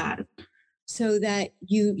love that. So that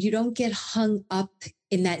you don't get hung up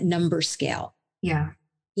in that number scale. Yeah.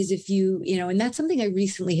 Because if and that's something I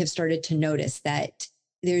recently have started to notice, that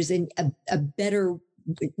there's a better,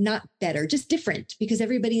 not better, just different, because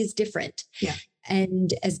everybody is different. Yeah.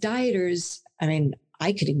 And as dieters,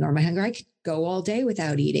 I could ignore my hunger. I could go all day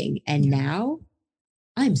without eating. And now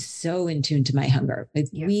I'm so in tune to my hunger.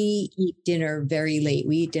 We eat dinner very late.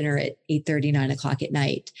 We eat dinner at 8:30, 9 o'clock at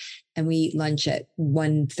night. And we eat lunch at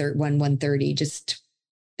 1:30,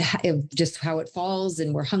 just how it falls.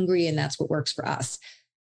 And we're hungry, and that's what works for us.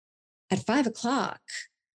 At 5 o'clock,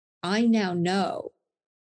 I now know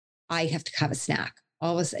I have to have a snack.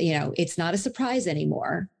 All of a sudden, it's not a surprise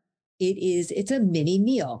anymore. It's a mini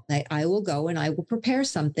meal. I will go and I will prepare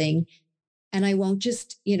something, and I won't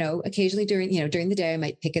just, occasionally during the day, I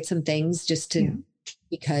might pick at some things just to,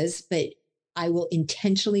 but I will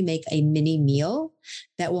intentionally make a mini meal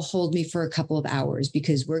that will hold me for a couple of hours,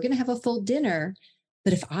 because we're going to have a full dinner.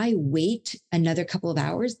 But if I wait another couple of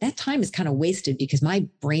hours, that time is kind of wasted, because my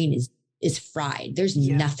brain is fried. There's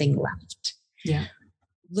nothing left. Yeah.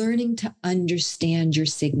 Learning to understand your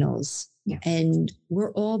signals. Yeah. And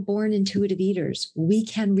we're all born intuitive eaters. We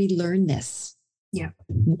can relearn this. Yeah.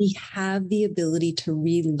 We have the ability to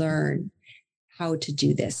relearn how to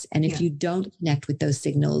do this. And if you don't connect with those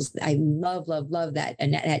signals, I love, love, love that.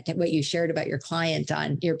 And what you shared about your client,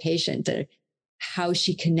 on your patient, how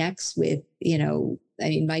she connects with, I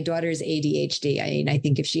mean, my daughter's ADHD. I mean, I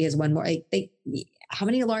think if she has one more, I think, how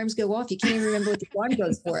many alarms go off? You can't even remember what the alarm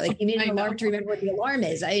goes for. Like, you need an alarm to remember what the alarm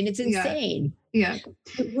is. I mean, it's insane. Yeah.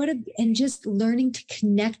 But and just learning to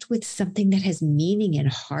connect with something that has meaning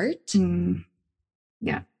and heart. Mm.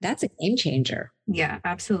 Yeah. That's a game changer. Yeah,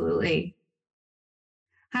 absolutely.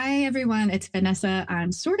 Hi, everyone. It's Vanessa.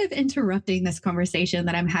 I'm sort of interrupting this conversation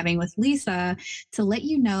that I'm having with Lisa to let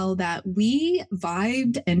you know that we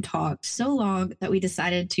vibed and talked so long that we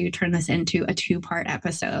decided to turn this into a 2-part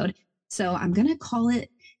episode. So I'm going to call it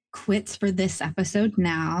quits for this episode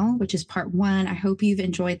now, which is part 1. I hope you've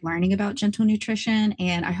enjoyed learning about gentle nutrition,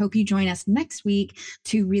 and I hope you join us next week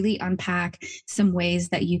to really unpack some ways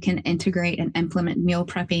that you can integrate and implement meal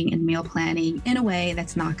prepping and meal planning in a way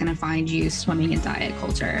that's not going to find you swimming in diet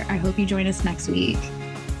culture. I hope you join us next week.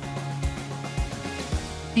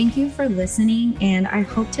 Thank you for listening, and I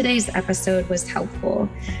hope today's episode was helpful.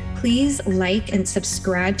 Please like and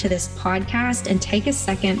subscribe to this podcast and take a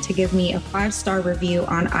second to give me a 5-star review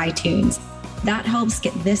on iTunes. That helps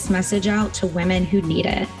get this message out to women who need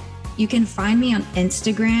it. You can find me on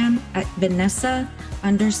Instagram at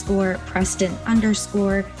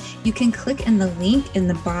Vanessa_Preston_. You can click in the link in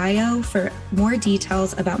the bio for more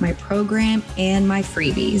details about my program and my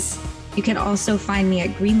freebies. You can also find me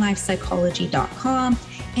at greenlifepsychology.com,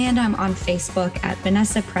 and I'm on Facebook at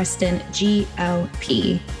Vanessa Preston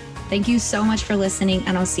GLP. Thank you so much for listening,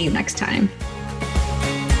 and I'll see you next time.